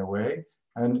identity in a way.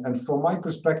 And from my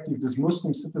perspective, this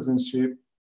Muslim citizenship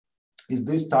is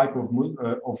this type of Muslim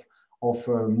or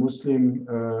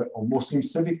Muslim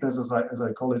civicness, as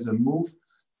I call it, a move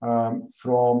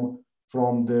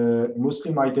from the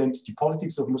Muslim identity,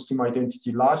 politics of Muslim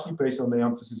identity, largely based on the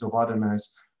emphasis of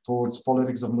otherness, towards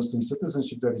politics of Muslim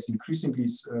citizenship that is increasingly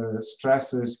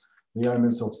stresses the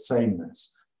elements of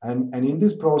sameness. And in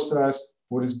this process,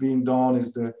 what is being done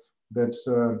is that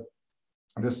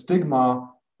the stigma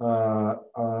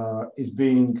is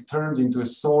being turned into a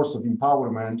source of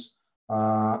empowerment,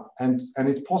 and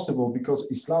it's possible because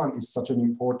Islam is such an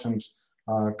important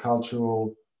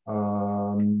cultural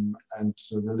and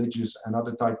religious and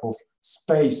other type of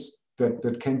space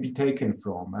that can be taken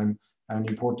from and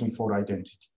important for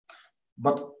identity.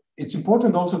 But it's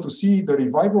important also to see the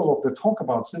revival of the talk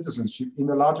about citizenship in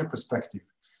a larger perspective.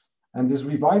 And this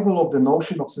revival of the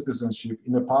notion of citizenship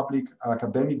in the public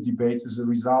academic debates is a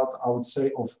result, I would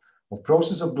say, of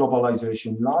process of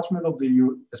globalization, enlargement of the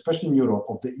EU, especially in Europe,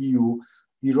 of the EU,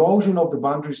 erosion of the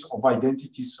boundaries of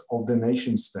identities of the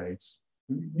nation states.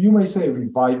 You may say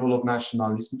revival of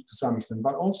nationalism to some extent,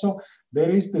 but also there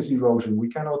is this erosion. We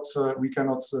cannot say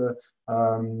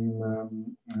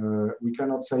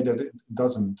that it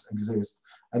doesn't exist.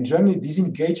 And generally,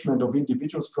 disengagement of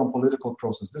individuals from political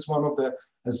process. This is one of the,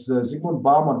 as Zygmunt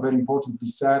Bauman very importantly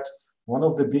said, one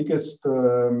of the biggest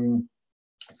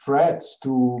threats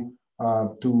to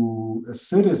a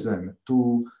citizen,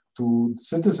 to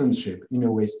citizenship in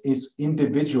a way, is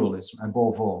individualism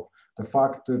above all. The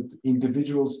fact that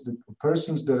individuals, the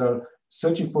persons that are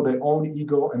searching for their own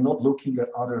ego and not looking at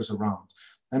others around.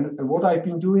 And what I've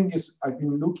been doing is I've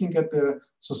been looking at the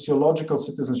sociological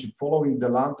citizenship following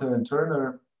Delante and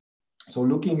Turner. So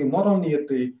looking not only at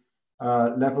the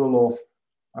level of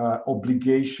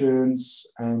obligations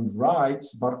and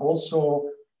rights, but also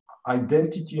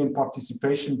identity and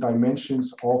participation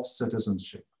dimensions of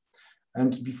citizenship.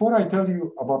 And before I tell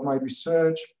you about my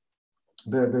research,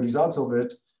 the results of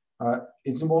it,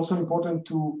 it's also important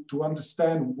to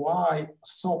understand why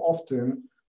so often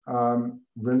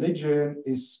religion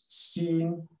is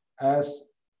seen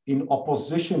as in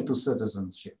opposition to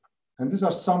citizenship. And these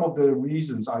are some of the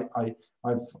reasons I've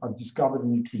discovered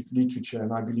in literature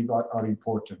and I believe are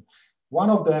important.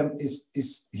 One of them is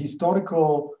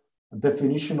historical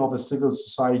definition of a civil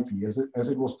society as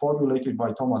it was formulated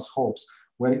by Thomas Hobbes,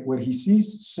 where he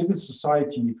sees civil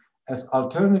society as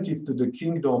alternative to the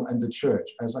kingdom and the church,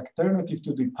 as alternative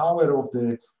to the power of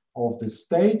the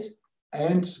state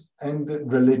and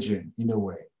religion in a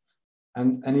way.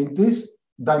 And in this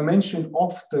dimension,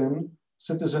 often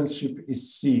citizenship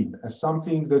is seen as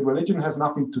something that religion has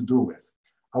nothing to do with.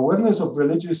 Awareness of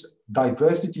religious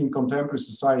diversity in contemporary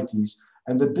societies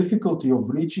and the difficulty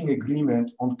of reaching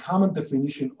agreement on common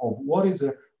definition of what is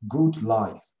a good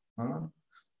life.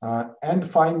 And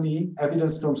finally,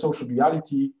 evidence from social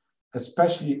reality,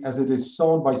 especially as it is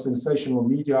shown by sensational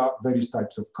media, various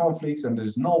types of conflicts, and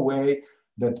there's no way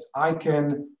that I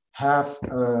can have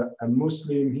a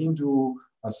Muslim, Hindu,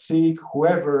 a Sikh,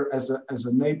 whoever as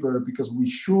a neighbor, because we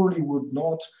surely would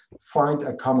not find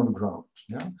a common ground.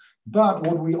 Yeah? But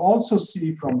what we also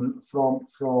see from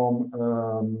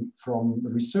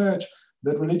research,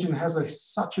 that religion has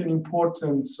such an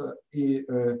important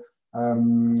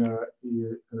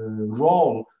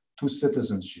role to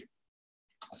citizenship.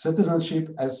 Citizenship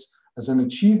as an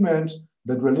achievement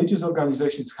that religious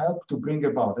organizations help to bring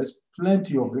about. There's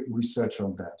plenty of research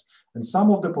on that. And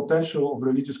some of the potential of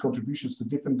religious contributions to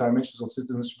different dimensions of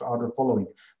citizenship are the following.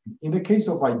 In the case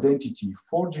of identity,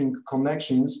 forging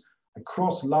connections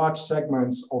across large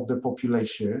segments of the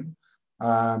population,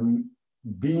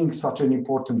 being such an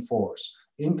important force.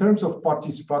 In terms of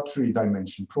participatory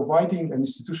dimension, providing an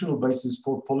institutional basis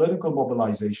for political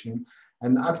mobilization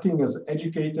and acting as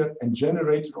educator and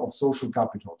generator of social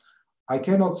capital. I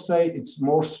cannot say it's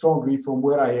more strongly from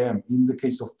where I am in the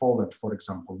case of Poland, for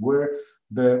example, where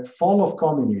the fall of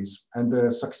communism and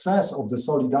the success of the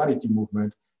solidarity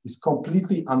movement is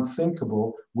completely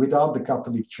unthinkable without the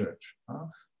Catholic Church.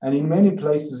 And in many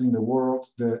places in the world,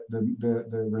 the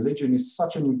religion is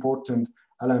such an important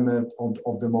element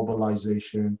of the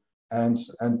mobilization and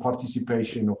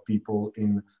participation of people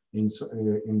in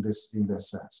this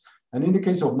sense. And in the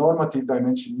case of normative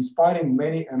dimension, inspiring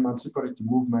many emancipatory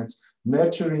movements,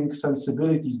 nurturing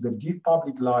sensibilities that give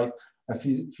public life a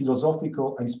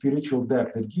philosophical and spiritual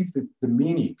depth, that give the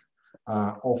meaning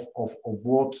of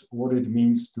what it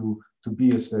means to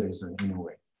be a citizen in a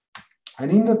way.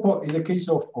 And in the case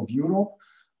of Europe,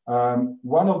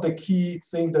 one of the key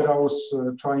things that I was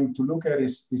trying to look at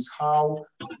is how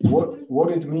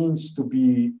what it means to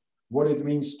be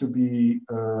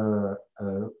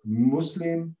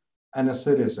Muslim and a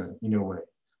citizen in a way,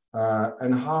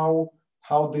 and how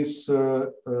these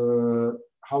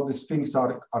things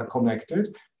are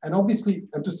connected. And obviously,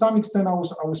 and to some extent, I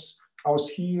was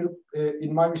here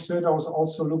in my research. I was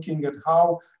also looking at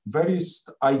how various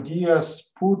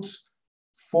ideas put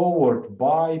forward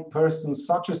by persons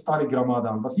such as Tariq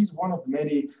Ramadan, but he's one of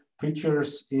many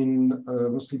preachers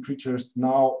Muslim preachers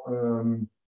now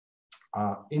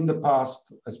in the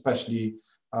past, especially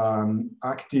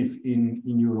active in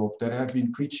Europe, that have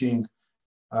been preaching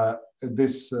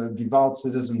this devout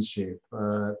citizenship,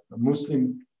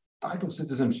 Muslim type of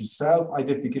citizenship,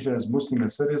 self-identification as Muslim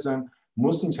and citizen.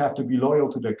 Muslims have to be loyal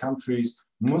to their countries.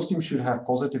 Muslims should have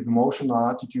positive emotional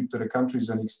attitude to the countries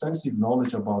and extensive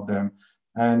knowledge about them.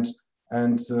 And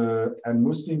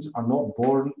Muslims are not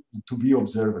born to be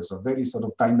observers, a very sort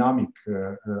of dynamic,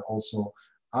 also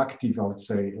active, I would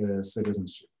say,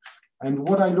 citizenship. And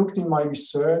what I looked in my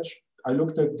research, I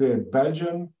looked at the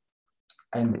Belgian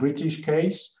and British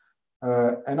case,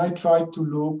 and I tried to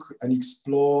look and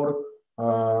explore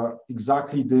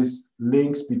exactly these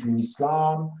links between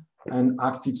Islam and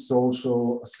active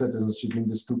social citizenship in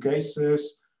these two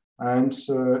cases. And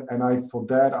for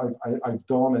that, I've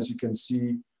done, as you can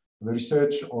see, the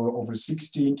research over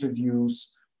 60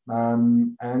 interviews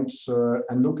and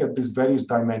look at these various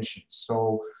dimensions.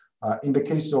 So in the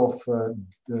case of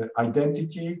the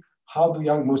identity, how do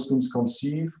young Muslims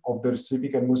conceive of their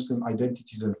civic and Muslim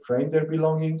identities and frame their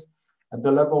belonging? At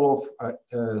the level of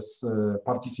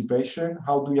participation,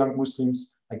 how do young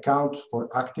Muslims account for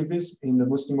activism in the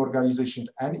Muslim organization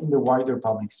and in the wider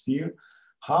public sphere?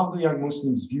 How do young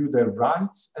Muslims view their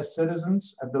rights as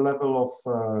citizens at the level of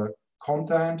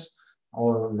content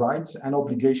or rights and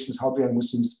obligations? How do young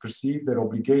Muslims perceive their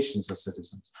obligations as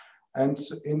citizens? And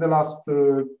in the last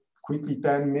quickly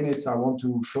 10 minutes, I want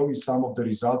to show you some of the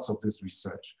results of this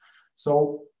research.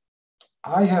 So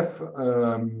I have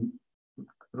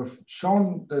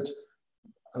shown that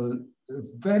a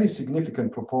very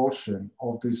significant proportion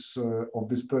of this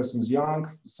person's young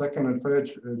second and third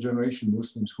generation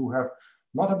Muslims who have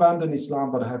not abandoned Islam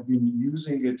but have been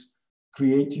using it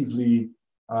creatively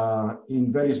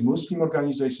in various Muslim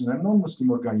organizations and non-Muslim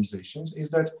organizations, is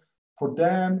that for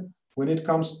them, when it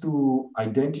comes to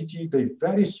identity, they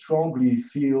very strongly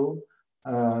feel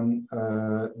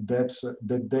that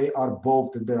they are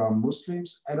both, that they are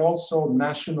Muslims and also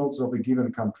nationals of a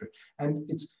given country. And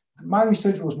my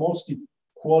research was mostly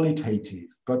qualitative,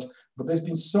 but there's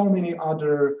been so many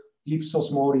other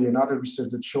Ipsos Mori and other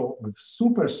research that show a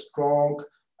super strong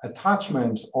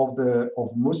attachment of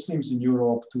Muslims in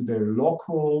Europe to their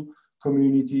local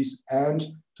communities and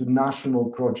to national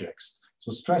projects.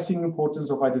 So stressing the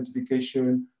importance of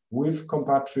identification with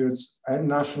compatriots and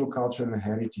national culture and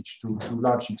heritage to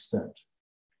large extent.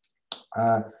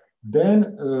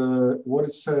 Then what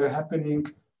is happening,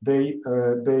 they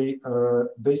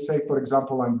say, for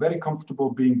example, I'm very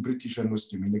comfortable being British and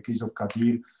Muslim, in the case of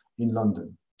Kadir in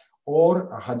London. Or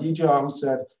Hadija, who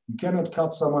said, you cannot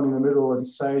cut someone in the middle and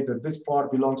say that this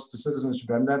part belongs to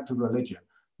citizenship and that to religion.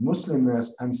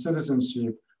 Muslimness and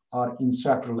citizenship are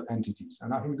inseparable entities.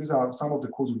 And I think these are some of the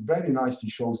quotes very nicely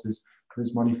shows this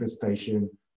manifestation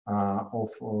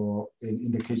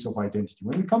in the case of identity.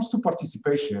 When it comes to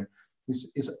participation,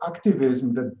 is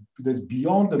activism that's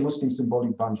beyond the Muslim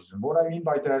symbolic boundaries. And what I mean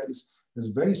by that is there's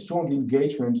very strong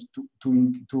engagement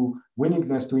to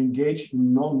willingness to engage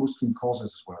in non-Muslim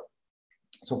causes as well.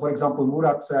 So for example,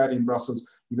 Murad said in Brussels,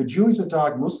 if a Jew is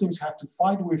attacked, Muslims have to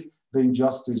fight with the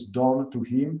injustice done to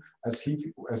him as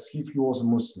if he was a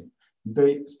Muslim.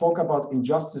 They spoke about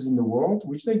injustice in the world,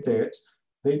 which they did.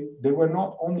 They were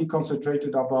not only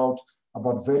concentrated about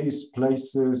various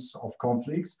places of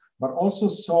conflicts, but also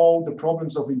saw the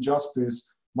problems of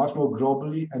injustice much more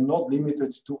globally and not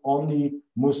limited to only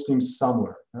Muslims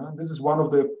somewhere. This is one of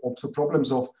the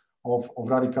problems of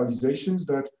radicalizations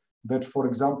that, for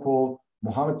example,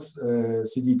 Mohammed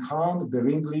Siddiq Khan, the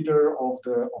ringleader of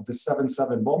the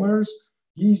 7/7 bombers,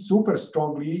 he super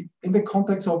strongly, in the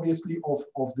context obviously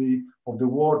of the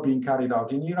war being carried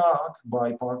out in Iraq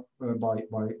by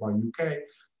UK,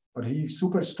 but he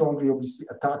super strongly obviously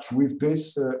attached with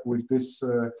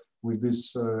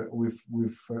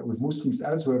Muslims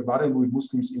elsewhere, rather than with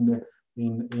Muslims in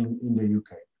the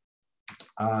UK.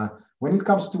 When it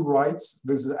comes to rights,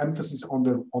 there's an emphasis on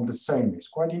the sameness.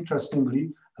 Quite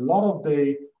interestingly, a lot of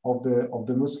the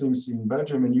Muslims in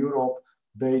Belgium and Europe,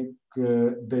 they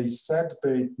said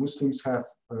that Muslims have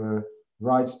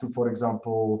rights to, for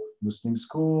example, Muslim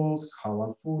schools,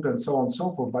 halal food, and so on and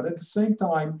so forth. But at the same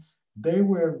time, they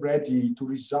were ready to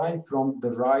resign from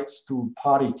the rights to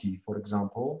parity, for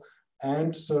example,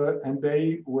 and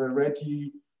they were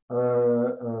ready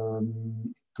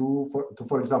to,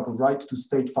 for example, right to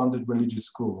state-funded religious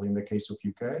school in the case of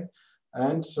UK.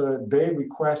 And their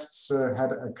requests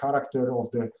had a character of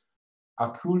the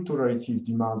acculturative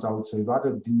demands, I would say,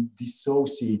 rather than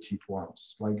dissociative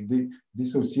ones, like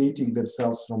dissociating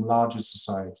themselves from larger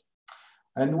society.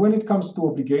 And when it comes to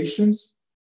obligations,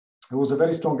 there was a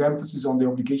very strong emphasis on the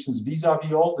obligations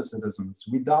vis-a-vis all the citizens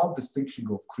without distinction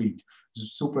of creed, which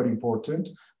is super important.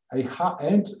 And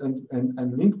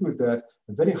linked with that,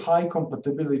 a very high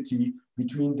compatibility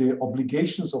between the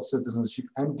obligations of citizenship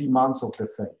and demands of the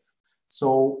faith.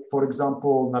 So, for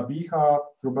example, Nabiha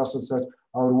from Brussels said,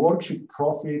 our work should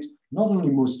profit not only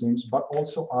Muslims, but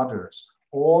also others.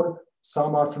 Or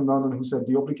Samar from London, who said,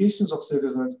 the obligations of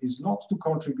citizens is not to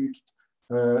contribute,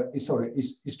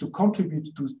 is to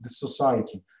contribute to the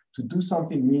society, to do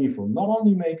something meaningful, not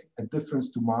only make a difference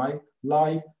to my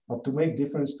life, but to make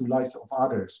difference to lives of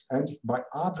others. And by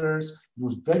others, it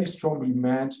was very strongly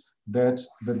meant that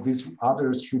these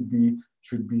others should be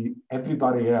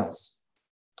everybody else.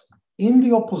 In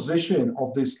the opposition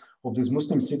of this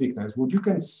Muslim civicness, what you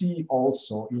can see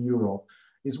also in Europe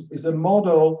is a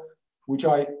model which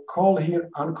I call here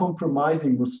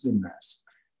uncompromising Muslimness.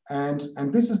 And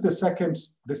this is the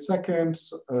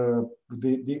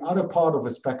other part of a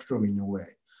spectrum in a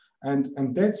way.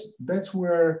 And that's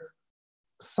where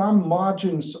some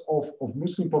margins of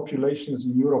Muslim populations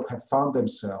in Europe have found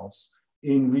themselves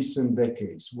in recent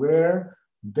decades, where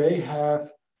they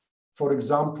have, for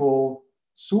example,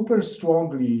 super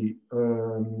strongly,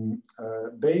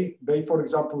 they for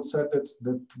example said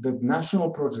that the national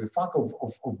project, the fact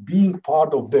of being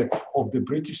part of the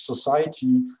British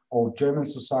society or German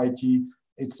society,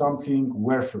 it's something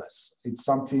worthless. It's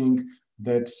something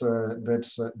that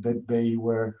they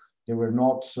were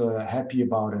not happy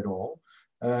about at all,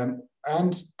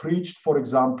 and preached, for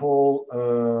example,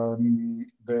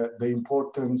 the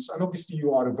importance. And obviously,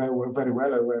 you are very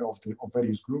well aware of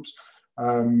various groups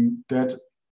that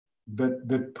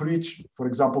preach, for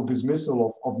example,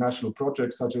 dismissal of national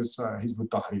projects such as Hizb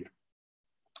ut-Tahrir.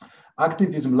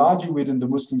 Activism largely within the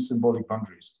Muslim symbolic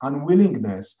boundaries,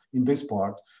 unwillingness in this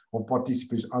part of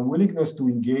participation, unwillingness to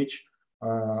engage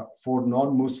for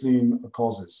non-Muslim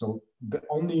causes. So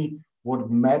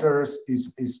what matters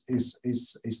is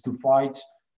to fight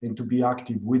and to be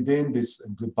active within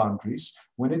the boundaries.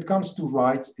 When it comes to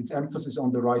rights, it's emphasis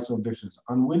on the rights of difference,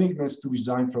 unwillingness to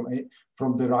resign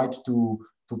from the right to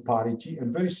parity,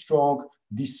 and very strong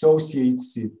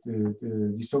dissociative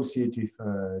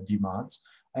demands.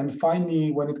 And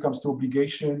finally, when it comes to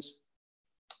obligations,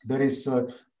 there is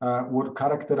what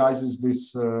characterizes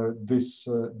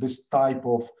this type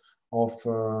of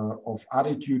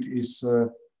attitude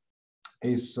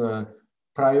is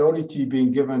priority being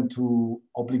given to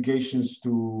obligations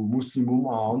to Muslim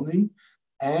Ummah only,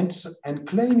 and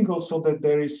claiming also that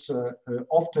there is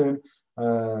often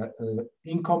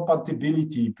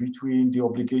incompatibility between the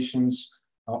obligations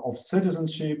of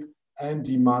citizenship and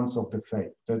demands of the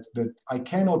faith. That I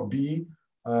cannot be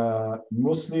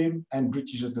Muslim and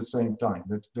British at the same time.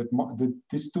 That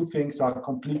these two things are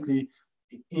completely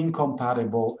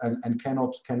incompatible and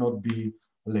cannot be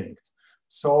linked.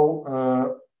 So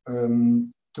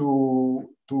to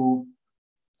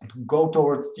go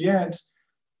towards the end,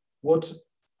 what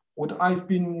I've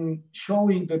been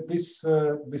showing that this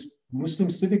Muslim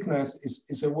civicness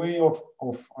is a way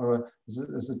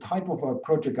is a type of a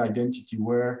project identity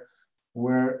where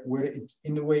it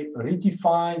in a way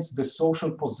redefines the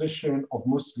social position of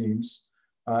Muslims,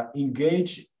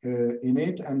 engage in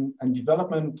it and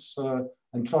development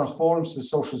and transforms the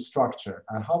social structure.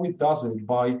 And how it does it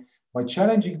by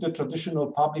challenging the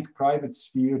traditional public-private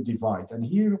sphere divide. And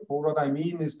here, what I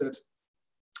mean is that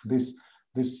this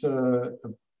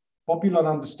popular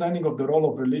understanding of the role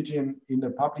of religion in the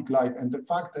public life, and the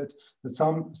fact that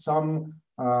some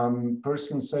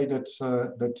persons say that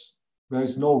there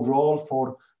is no role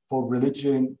for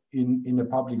religion in the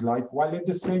public life, while at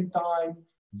the same time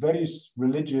various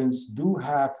religions do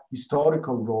have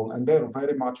historical role, and they're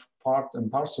very much part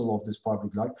and parcel of this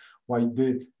public life. While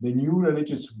the new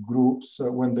religious groups,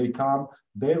 when they come,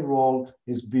 their role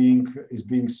is being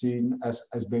seen as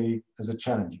a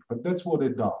challenge. But that's what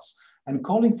it does. And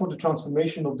calling for the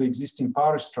transformation of the existing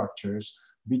power structures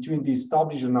between the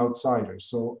established and outsiders.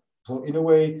 So in a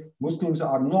way, Muslims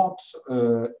are not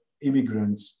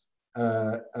immigrants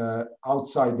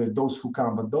outside those who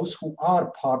come, but those who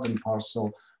are part and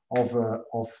parcel of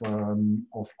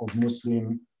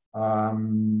Muslim,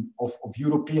 of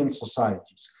European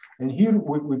societies. And here,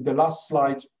 with the last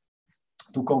slide,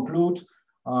 to conclude,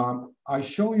 I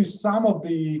show you some of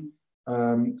the,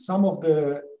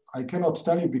 I cannot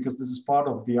tell you because this is part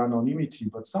of the anonymity,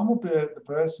 but some of the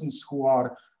persons who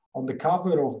are on the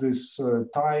cover of this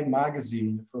Time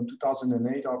magazine from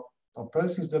 2008 are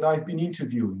persons that I've been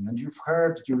interviewing, and you've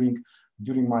heard during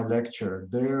my lecture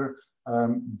their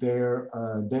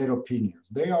opinions.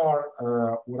 They are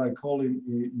what I call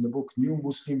in the book new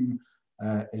Muslim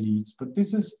elites, but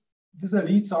these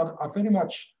elites are very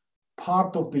much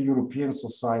part of the European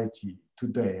society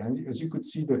today. And as you could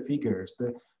see the figures,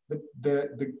 the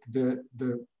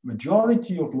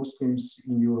majority of Muslims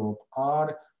in Europe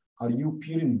are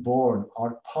European born,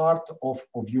 are part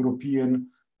of European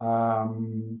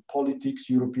politics,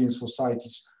 European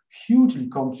societies, hugely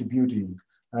contributing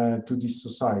to these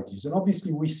societies. And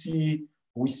obviously we see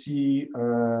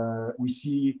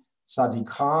Sadiq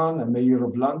Khan, a mayor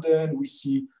of London, we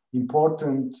see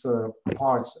important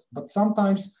parts, but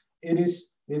sometimes it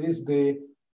is the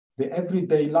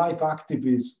everyday life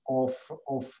activism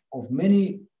of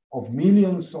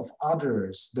millions of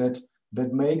others that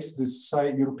makes this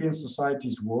European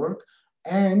societies work.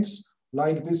 And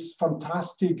like this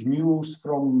fantastic news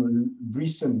from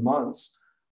recent months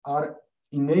are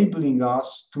enabling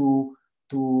us to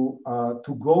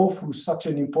go through such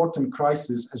an important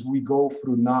crisis as we go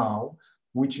through now,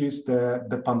 which is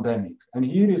the pandemic. And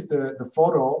here is the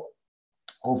photo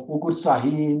of Ugur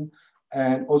Sahin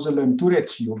and Özlem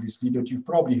Türeci, obviously, that you've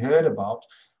probably heard about,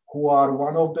 who are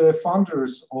one of the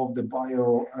founders of the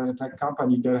biotech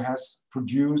company that has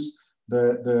produced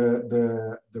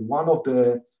one of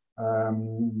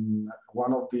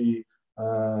the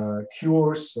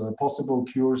cures, possible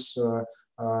cures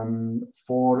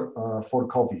for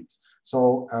COVID.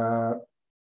 So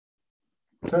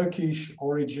Turkish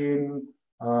origin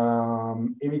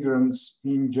immigrants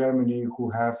in Germany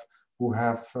who have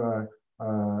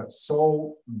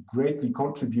so greatly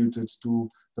contributed to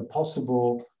the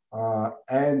possible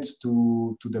end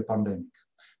to the pandemic.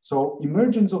 So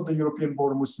emergence of the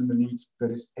European-born Muslim elite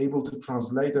that is able to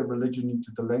translate their religion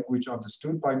into the language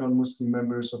understood by non-Muslim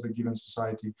members of a given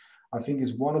society, I think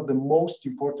is one of the most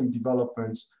important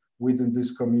developments within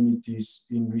these communities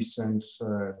in recent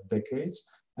decades.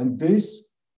 And this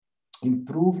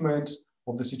improvement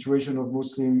of the situation of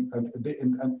Muslim and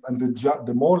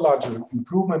the more larger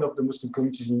improvement of the Muslim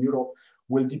communities in Europe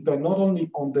will depend not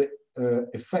only on the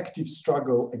effective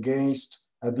struggle against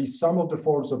at least some of the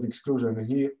forms of exclusion,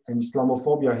 and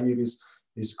Islamophobia here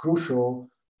is crucial,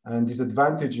 and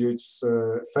disadvantages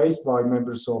faced by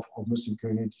members of Muslim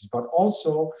communities, but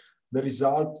also the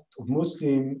result of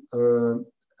Muslim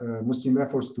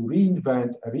efforts to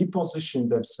reinvent and reposition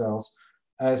themselves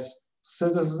as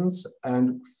citizens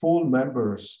and full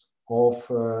members of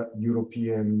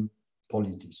European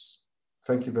polities.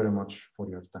 Thank you very much for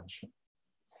your attention.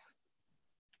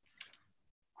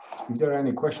 If there are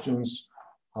any questions,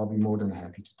 I'll be more than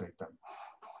happy to take them.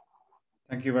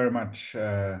 Thank you very much,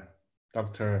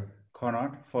 Dr.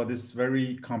 Konrad, for this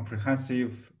very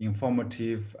comprehensive,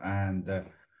 informative, and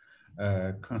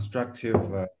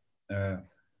constructive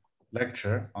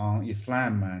lecture on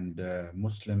Islam and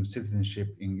Muslim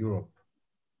citizenship in Europe.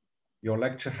 Your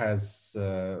lecture has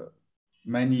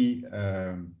many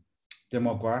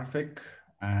demographic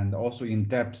and also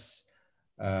in-depth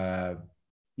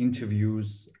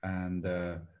interviews and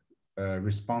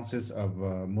responses of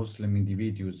Muslim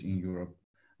individuals in Europe,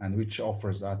 and which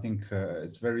offers, I think,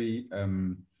 it's very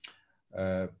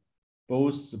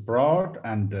both broad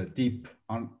and deep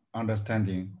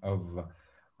understanding of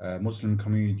Muslim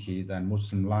communities and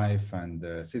Muslim life and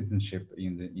citizenship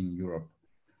in Europe.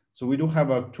 So we do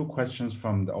have two questions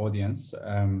from the audience.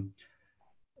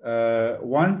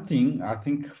 One thing I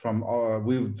think from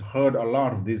we've heard a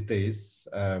lot of these days,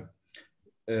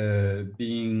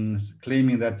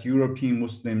 claiming that European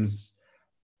Muslims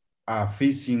are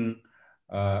facing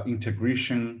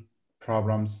integration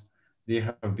problems. They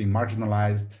have been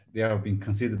marginalized. They have been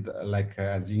considered, like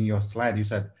as in your slide, you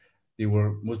said they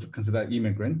were mostly considered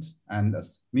immigrants, and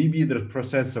maybe the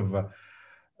process of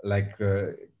like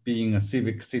being a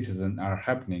civic citizen are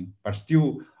happening, but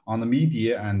still on the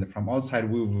media and from outside,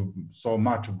 we saw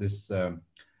much of this.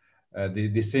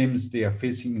 The seems they are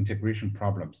facing integration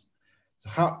problems. So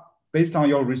how, based on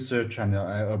your research and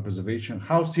observation,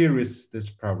 how serious this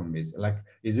problem is? Like,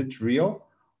 is it real?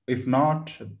 If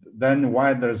not, then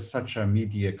why there's such a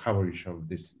media coverage of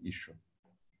this issue?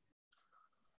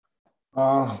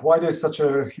 Why there's such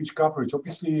a huge coverage?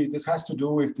 Obviously, this has to do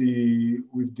with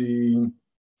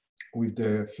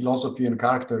the philosophy and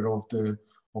character of the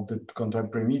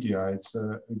contemporary media. It's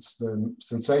the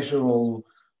sensational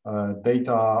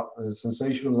data,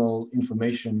 sensational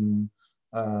information.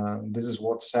 This is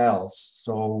what sells.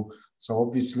 So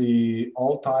obviously,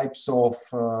 all types of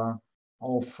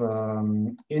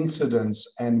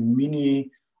incidents and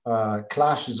mini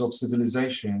clashes of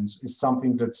civilizations is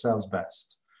something that sells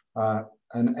best.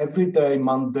 An everyday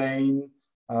mundane,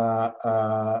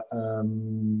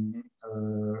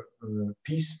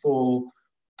 peaceful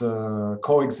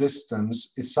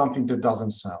coexistence is something that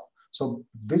doesn't sell. So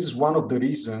this is one of the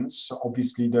reasons,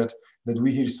 obviously, that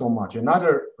we hear so much.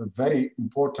 Another very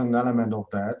important element of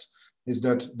that is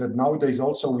that nowadays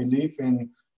also we live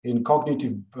in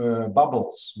cognitive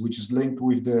bubbles, which is linked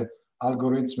with the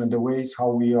algorithms and the ways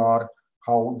how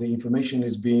the information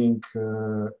is being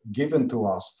given to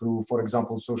us through, for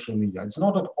example, social media. It's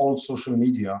not that all social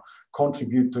media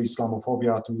contribute to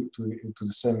Islamophobia to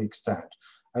the same extent.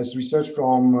 As research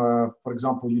from, for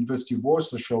example, University of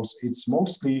Warsaw shows, it's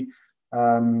mostly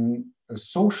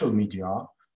social media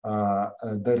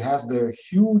that has the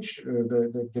huge,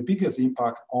 the biggest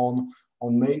impact on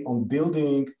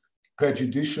building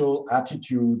prejudicial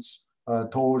attitudes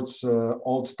towards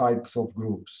all types of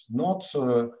groups, not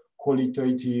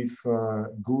qualitative,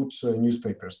 good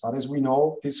newspapers. But as we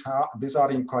know, these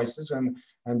are in crisis, and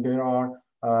there are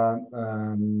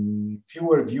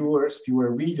fewer viewers,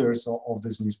 fewer readers of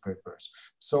these newspapers.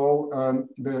 So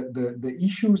the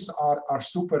issues are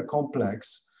super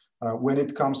complex when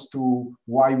it comes to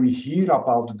why we hear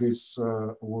about these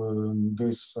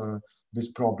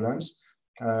problems.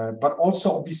 But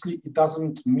also, obviously, it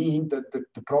doesn't mean that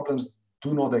the problems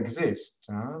do not exist.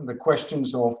 The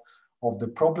questions of the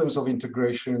problems of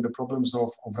integration, the problems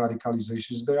of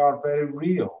radicalizations, they are very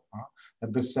real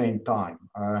at the same time.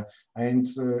 But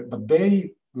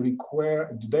they require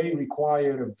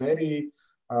a very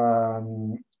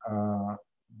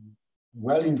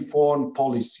well-informed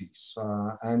policies,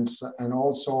 and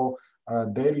also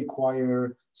they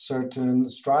require certain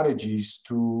strategies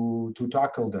to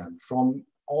tackle them from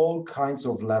all kinds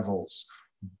of levels,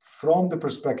 from the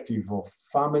perspective of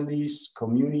families,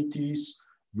 communities,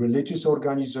 religious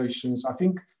organizations. I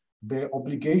think the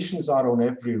obligations are on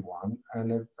everyone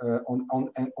and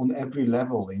on every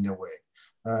level in a way.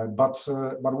 But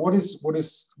what is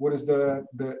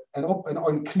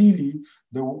clearly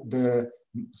the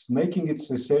making it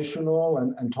sensational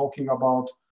and talking about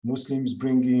Muslims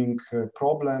bringing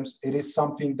problems, it is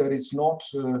something that is not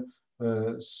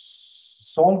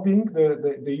solving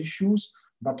the issues,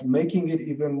 but making it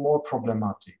even more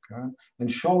problematic, and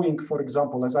showing, for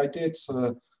example, as I did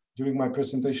during my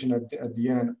presentation at the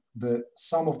end,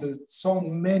 so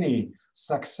many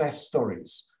success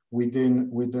stories within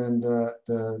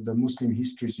the Muslim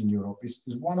histories in Europe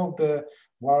is one of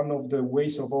the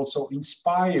ways of also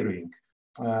inspiring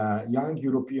young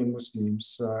European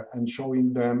Muslims and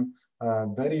showing them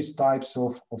various types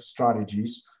of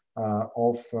strategies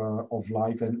of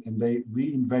life and the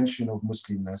reinvention of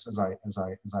Muslimness, as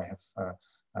I have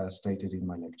stated in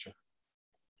my lecture.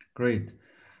 Great.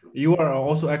 You are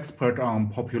also expert on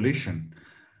population.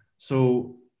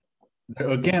 So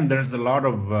again, there's a lot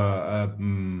of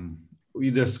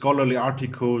either scholarly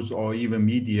articles or even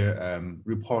media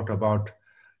report about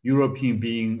European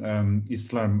being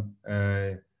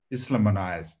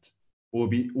Islamized, will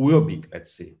be,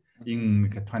 let's say,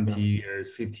 in 20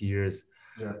 years, 50 years.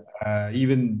 Yeah.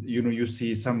 Even, you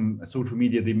see some social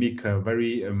media, they make a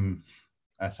very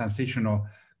sensational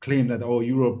claim that, oh,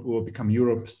 Europe will become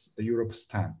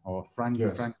Europe's-tan or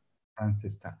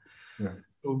France's-tan. Yeah.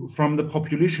 So from the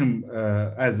population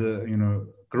as a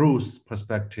growth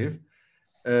perspective,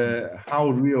 how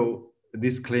real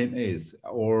this claim is,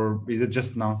 or is it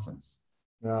just nonsense?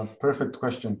 Yeah, perfect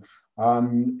question.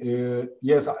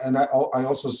 Yes, and I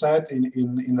also said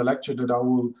in the lecture that I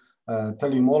will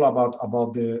tell you more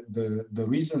about the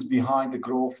reasons behind the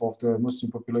growth of the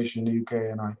Muslim population in the UK,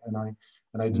 and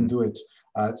I didn't do it.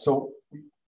 So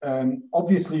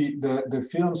obviously the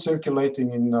film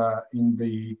circulating on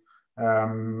the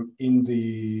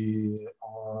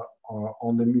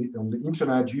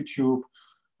internet, YouTube,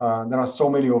 There are so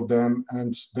many of them,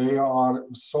 and they are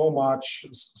so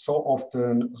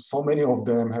often, so many of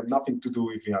them have nothing to do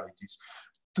with realities.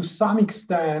 To some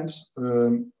extent,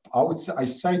 I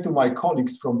say to my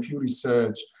colleagues from Pew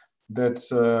Research that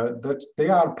that they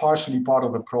are partially part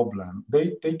of the problem.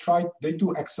 They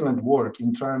do excellent work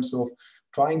in terms of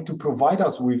trying to provide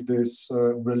us with this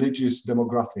religious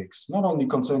demographics, not only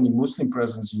concerning Muslim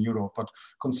presence in Europe, but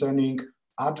concerning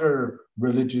other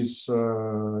religious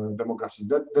demographics.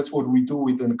 That's what we do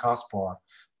within CASPAR.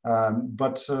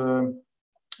 But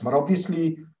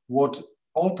obviously, what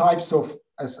all types of,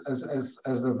 as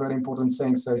a very important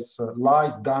saying says,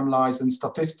 lies, damn lies, and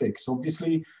statistics.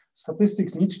 Obviously,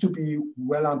 statistics needs to be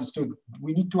well understood.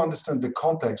 We need to understand the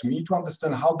context. We need to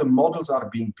understand how the models are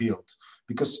being built,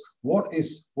 because what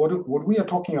we are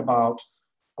talking about.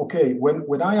 Okay, when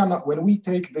we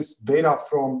take this data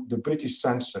from the British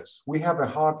census, we have a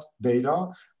hard data.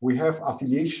 We have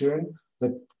affiliation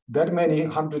that many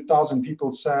 100,000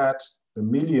 people said, the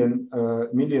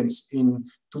millions in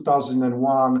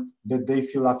 2001 that they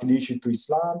feel affiliation to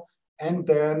Islam. And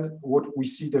then what we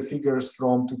see the figures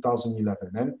from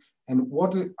 2011 and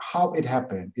how it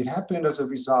happened. It happened as a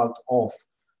result of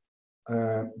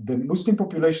the Muslim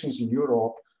populations in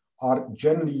Europe are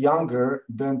generally younger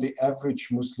than the average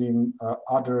Muslim,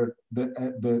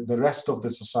 the rest of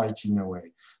the society in a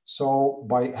way. So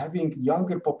by having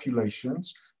younger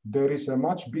populations, there is a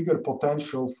much bigger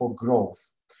potential for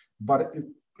growth. But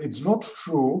it's not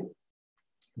true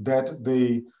that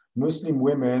the Muslim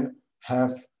women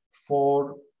have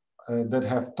that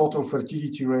have total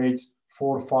fertility rate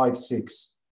 4, 5,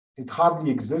 6. It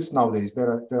hardly exists nowadays.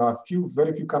 There are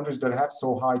very few countries that have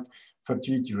so high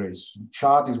fertility rates.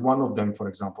 Chad is one of them, for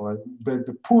example.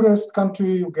 The poorest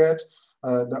country you get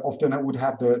often would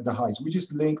have the highest, which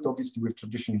is linked obviously with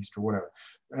tradition, history, whatever.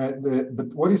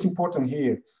 But what is important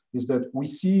here is that we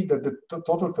see that the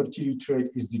total fertility rate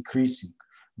is decreasing.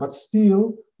 But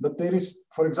there is,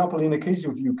 for example, in the case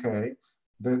of UK,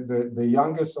 the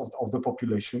youngest of the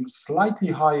population, slightly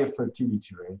higher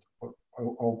fertility rate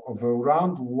of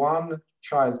around 1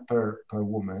 child per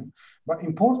woman. But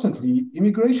importantly,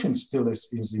 immigration still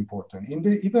is important.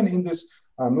 Even in this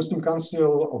Muslim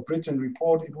Council of Britain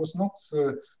report, it was not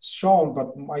shown,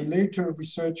 but my later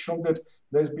research showed that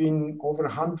there's been over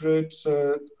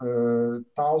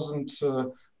 100,000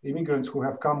 immigrants who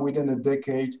have come within a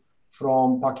decade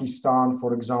from Pakistan,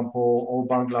 for example, or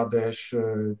Bangladesh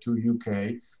to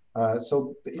UK.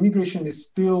 So the immigration is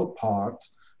still part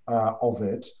of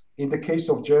it. In the case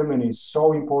of Germany,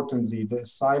 so importantly, the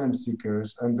asylum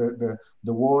seekers and the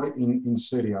war in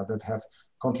Syria that have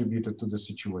contributed to the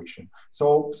situation.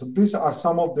 So these are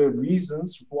some of the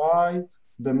reasons why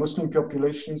the Muslim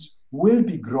populations will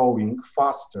be growing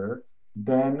faster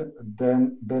than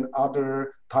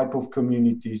other type of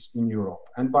communities in Europe.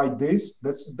 And by this,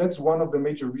 that's one of the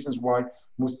major reasons why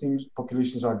Muslim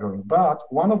populations are growing. But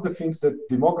one of the things that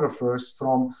demographers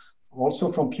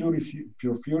also from Pew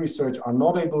Research are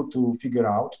not able to figure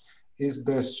out is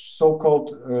the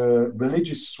so-called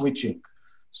religious switching.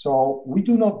 So we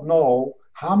do not know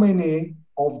how many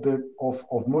of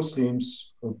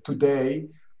Muslims today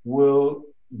will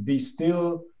be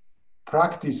still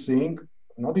practicing,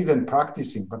 not even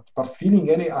practicing, but feeling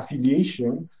any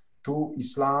affiliation to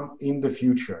Islam in the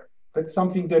future. That's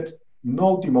something that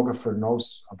no demographer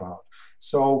knows about.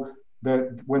 So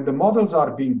when the models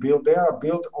are being built, they are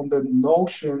built on the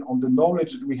notion, on the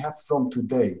knowledge that we have from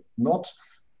today, not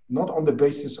on the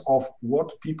basis of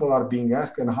what people are being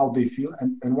asked and how they feel.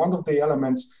 And one of the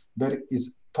elements that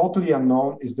is totally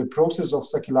unknown is the process of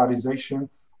secularization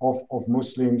of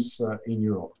Muslims in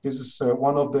Europe. This is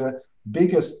one of the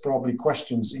biggest probably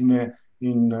questions in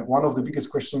one of the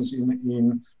biggest questions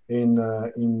in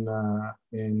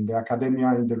the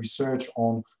academia, in the research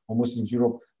on Muslims in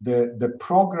Europe, the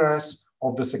progress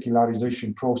of the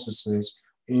secularization processes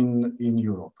in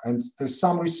Europe. And there's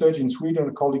some research in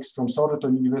Sweden. Colleagues from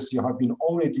Southampton University have been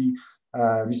already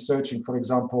researching, for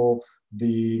example,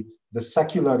 the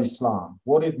secular Islam,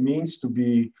 what it means to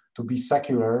be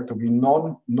secular, to be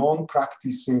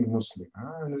non-practicing Muslim.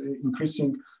 An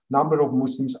increasing number of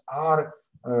Muslims are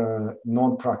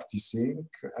non-practicing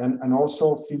and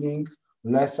also feeling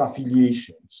less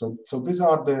affiliation. So these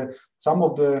are some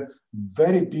of the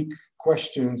very big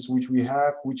questions which we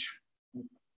have, which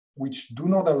do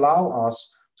not allow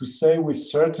us to say with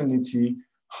certainty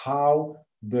how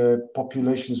the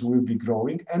populations will be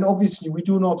growing. And obviously we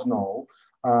do not know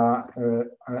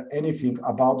anything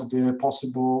about the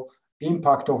possible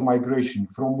impact of migration,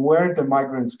 from where the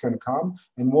migrants can come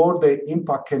and what the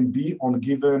impact can be on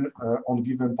given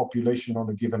population on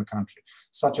a given country,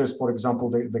 such as, for example,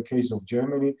 the case of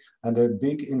Germany and a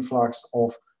big influx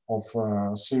of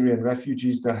Syrian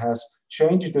refugees that has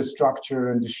changed the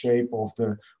structure and the shape of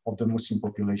the Muslim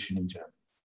population in Germany.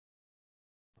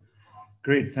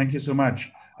 Great, thank you so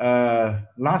much.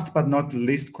 Last but not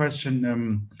least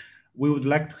question, we would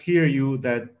like to hear you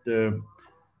that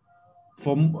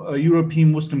for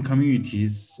European Muslim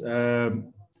communities, if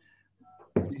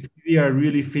they are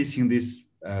really facing this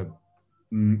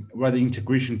whether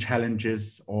integration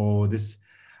challenges or this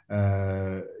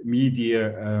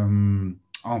media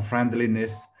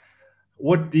unfriendliness,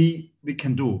 what they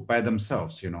can do by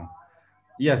themselves, you know.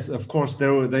 Yes, of course,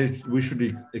 we should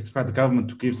expect the government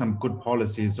to give some good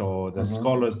policies or the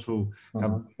scholars to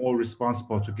have more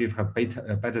responsible to give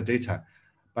better data.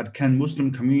 But can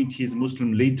Muslim communities,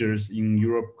 Muslim leaders in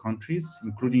Europe countries,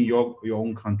 including your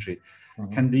own country,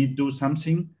 can they do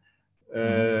something?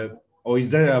 Or is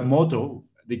there a model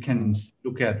they can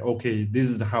look at, okay, this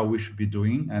is how we should be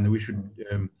doing, and we should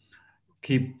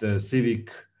keep the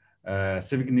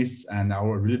civicness and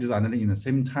our religious identity in the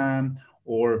same time,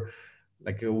 or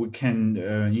like we can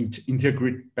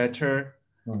integrate better?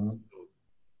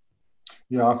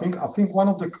 Yeah, I think one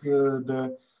of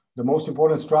the most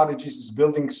important strategies is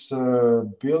building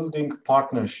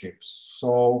partnerships.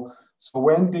 So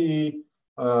when the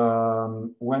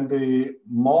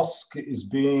mosque is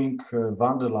being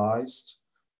vandalized,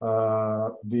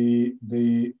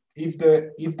 if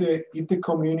the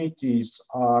communities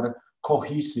are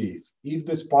cohesive, if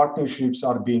these partnerships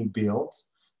are being built,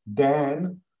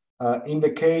 then in the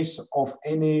case of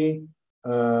any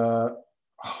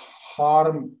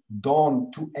harm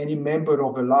done to any member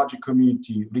of a larger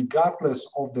community, regardless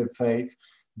of their faith,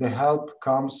 the help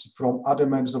comes from other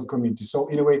members of the community. So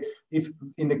in a way, if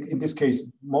in this case,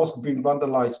 mosque being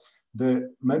vandalized,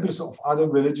 the members of other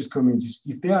religious communities,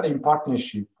 if they are in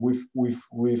partnership with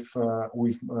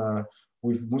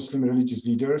Muslim religious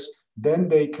leaders, then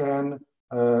they can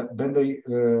they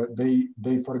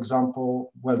for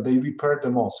example, well, they repair the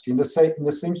mosque. In the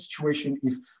same situation,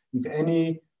 if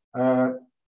any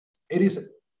it is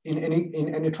in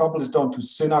any trouble is done to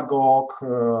synagogue,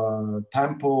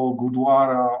 temple,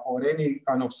 gurdwara, or any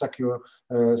kind of secular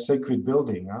sacred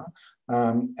building,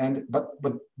 but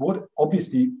what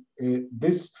obviously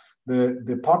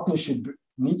the partnership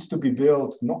needs to be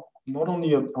built not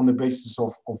only on the basis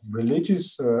of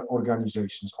religious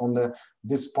organizations.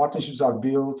 These partnerships are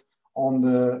built on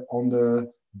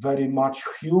the very much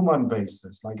human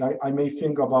basis. Like I may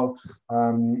think about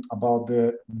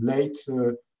the late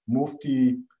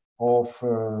Mufti of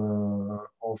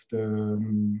the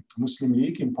Muslim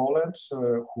League in Poland,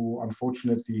 who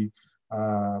unfortunately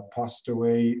passed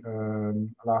away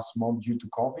last month due to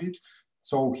COVID.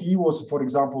 So he was, for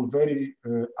example, very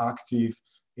active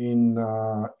in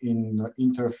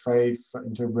interfaith,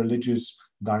 interreligious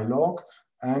dialogue,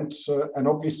 and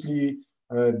obviously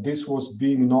this was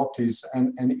being noticed,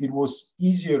 and it was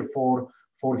easier for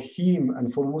him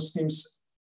and for Muslims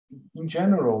in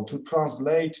general to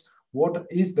translate what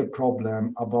is the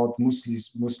problem about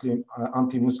anti-Muslim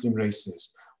racism,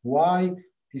 why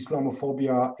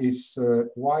Islamophobia is,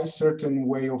 why certain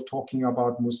way of talking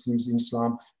about Muslims in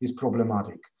Islam is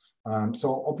problematic.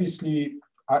 So obviously,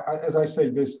 as I say,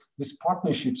 these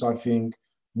partnerships, I think,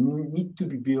 need to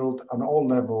be built on all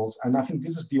levels, and I think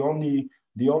this is the only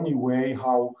way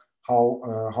how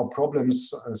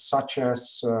problems such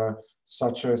as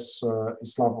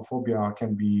Islamophobia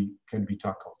can be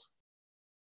tackled.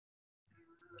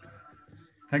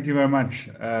 Thank you very much,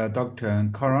 Dr.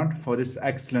 Karan, for this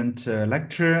excellent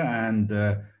lecture and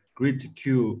great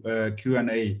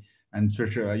Q&A, and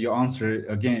especially your answer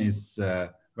again is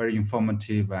very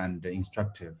informative and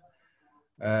instructive.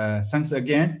 Thanks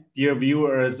again, dear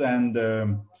viewers and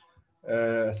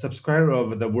subscriber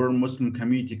of the World Muslim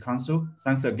Community Council.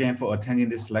 Thanks again for attending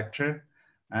this lecture,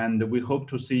 and we hope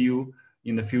to see you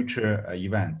in the future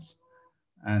events.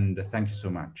 And thank you so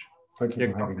much. Thank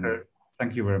you for having me.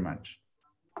 Thank you very much.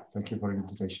 Thank you for the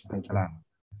invitation. Thank you.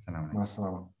 Salam.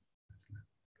 Salam.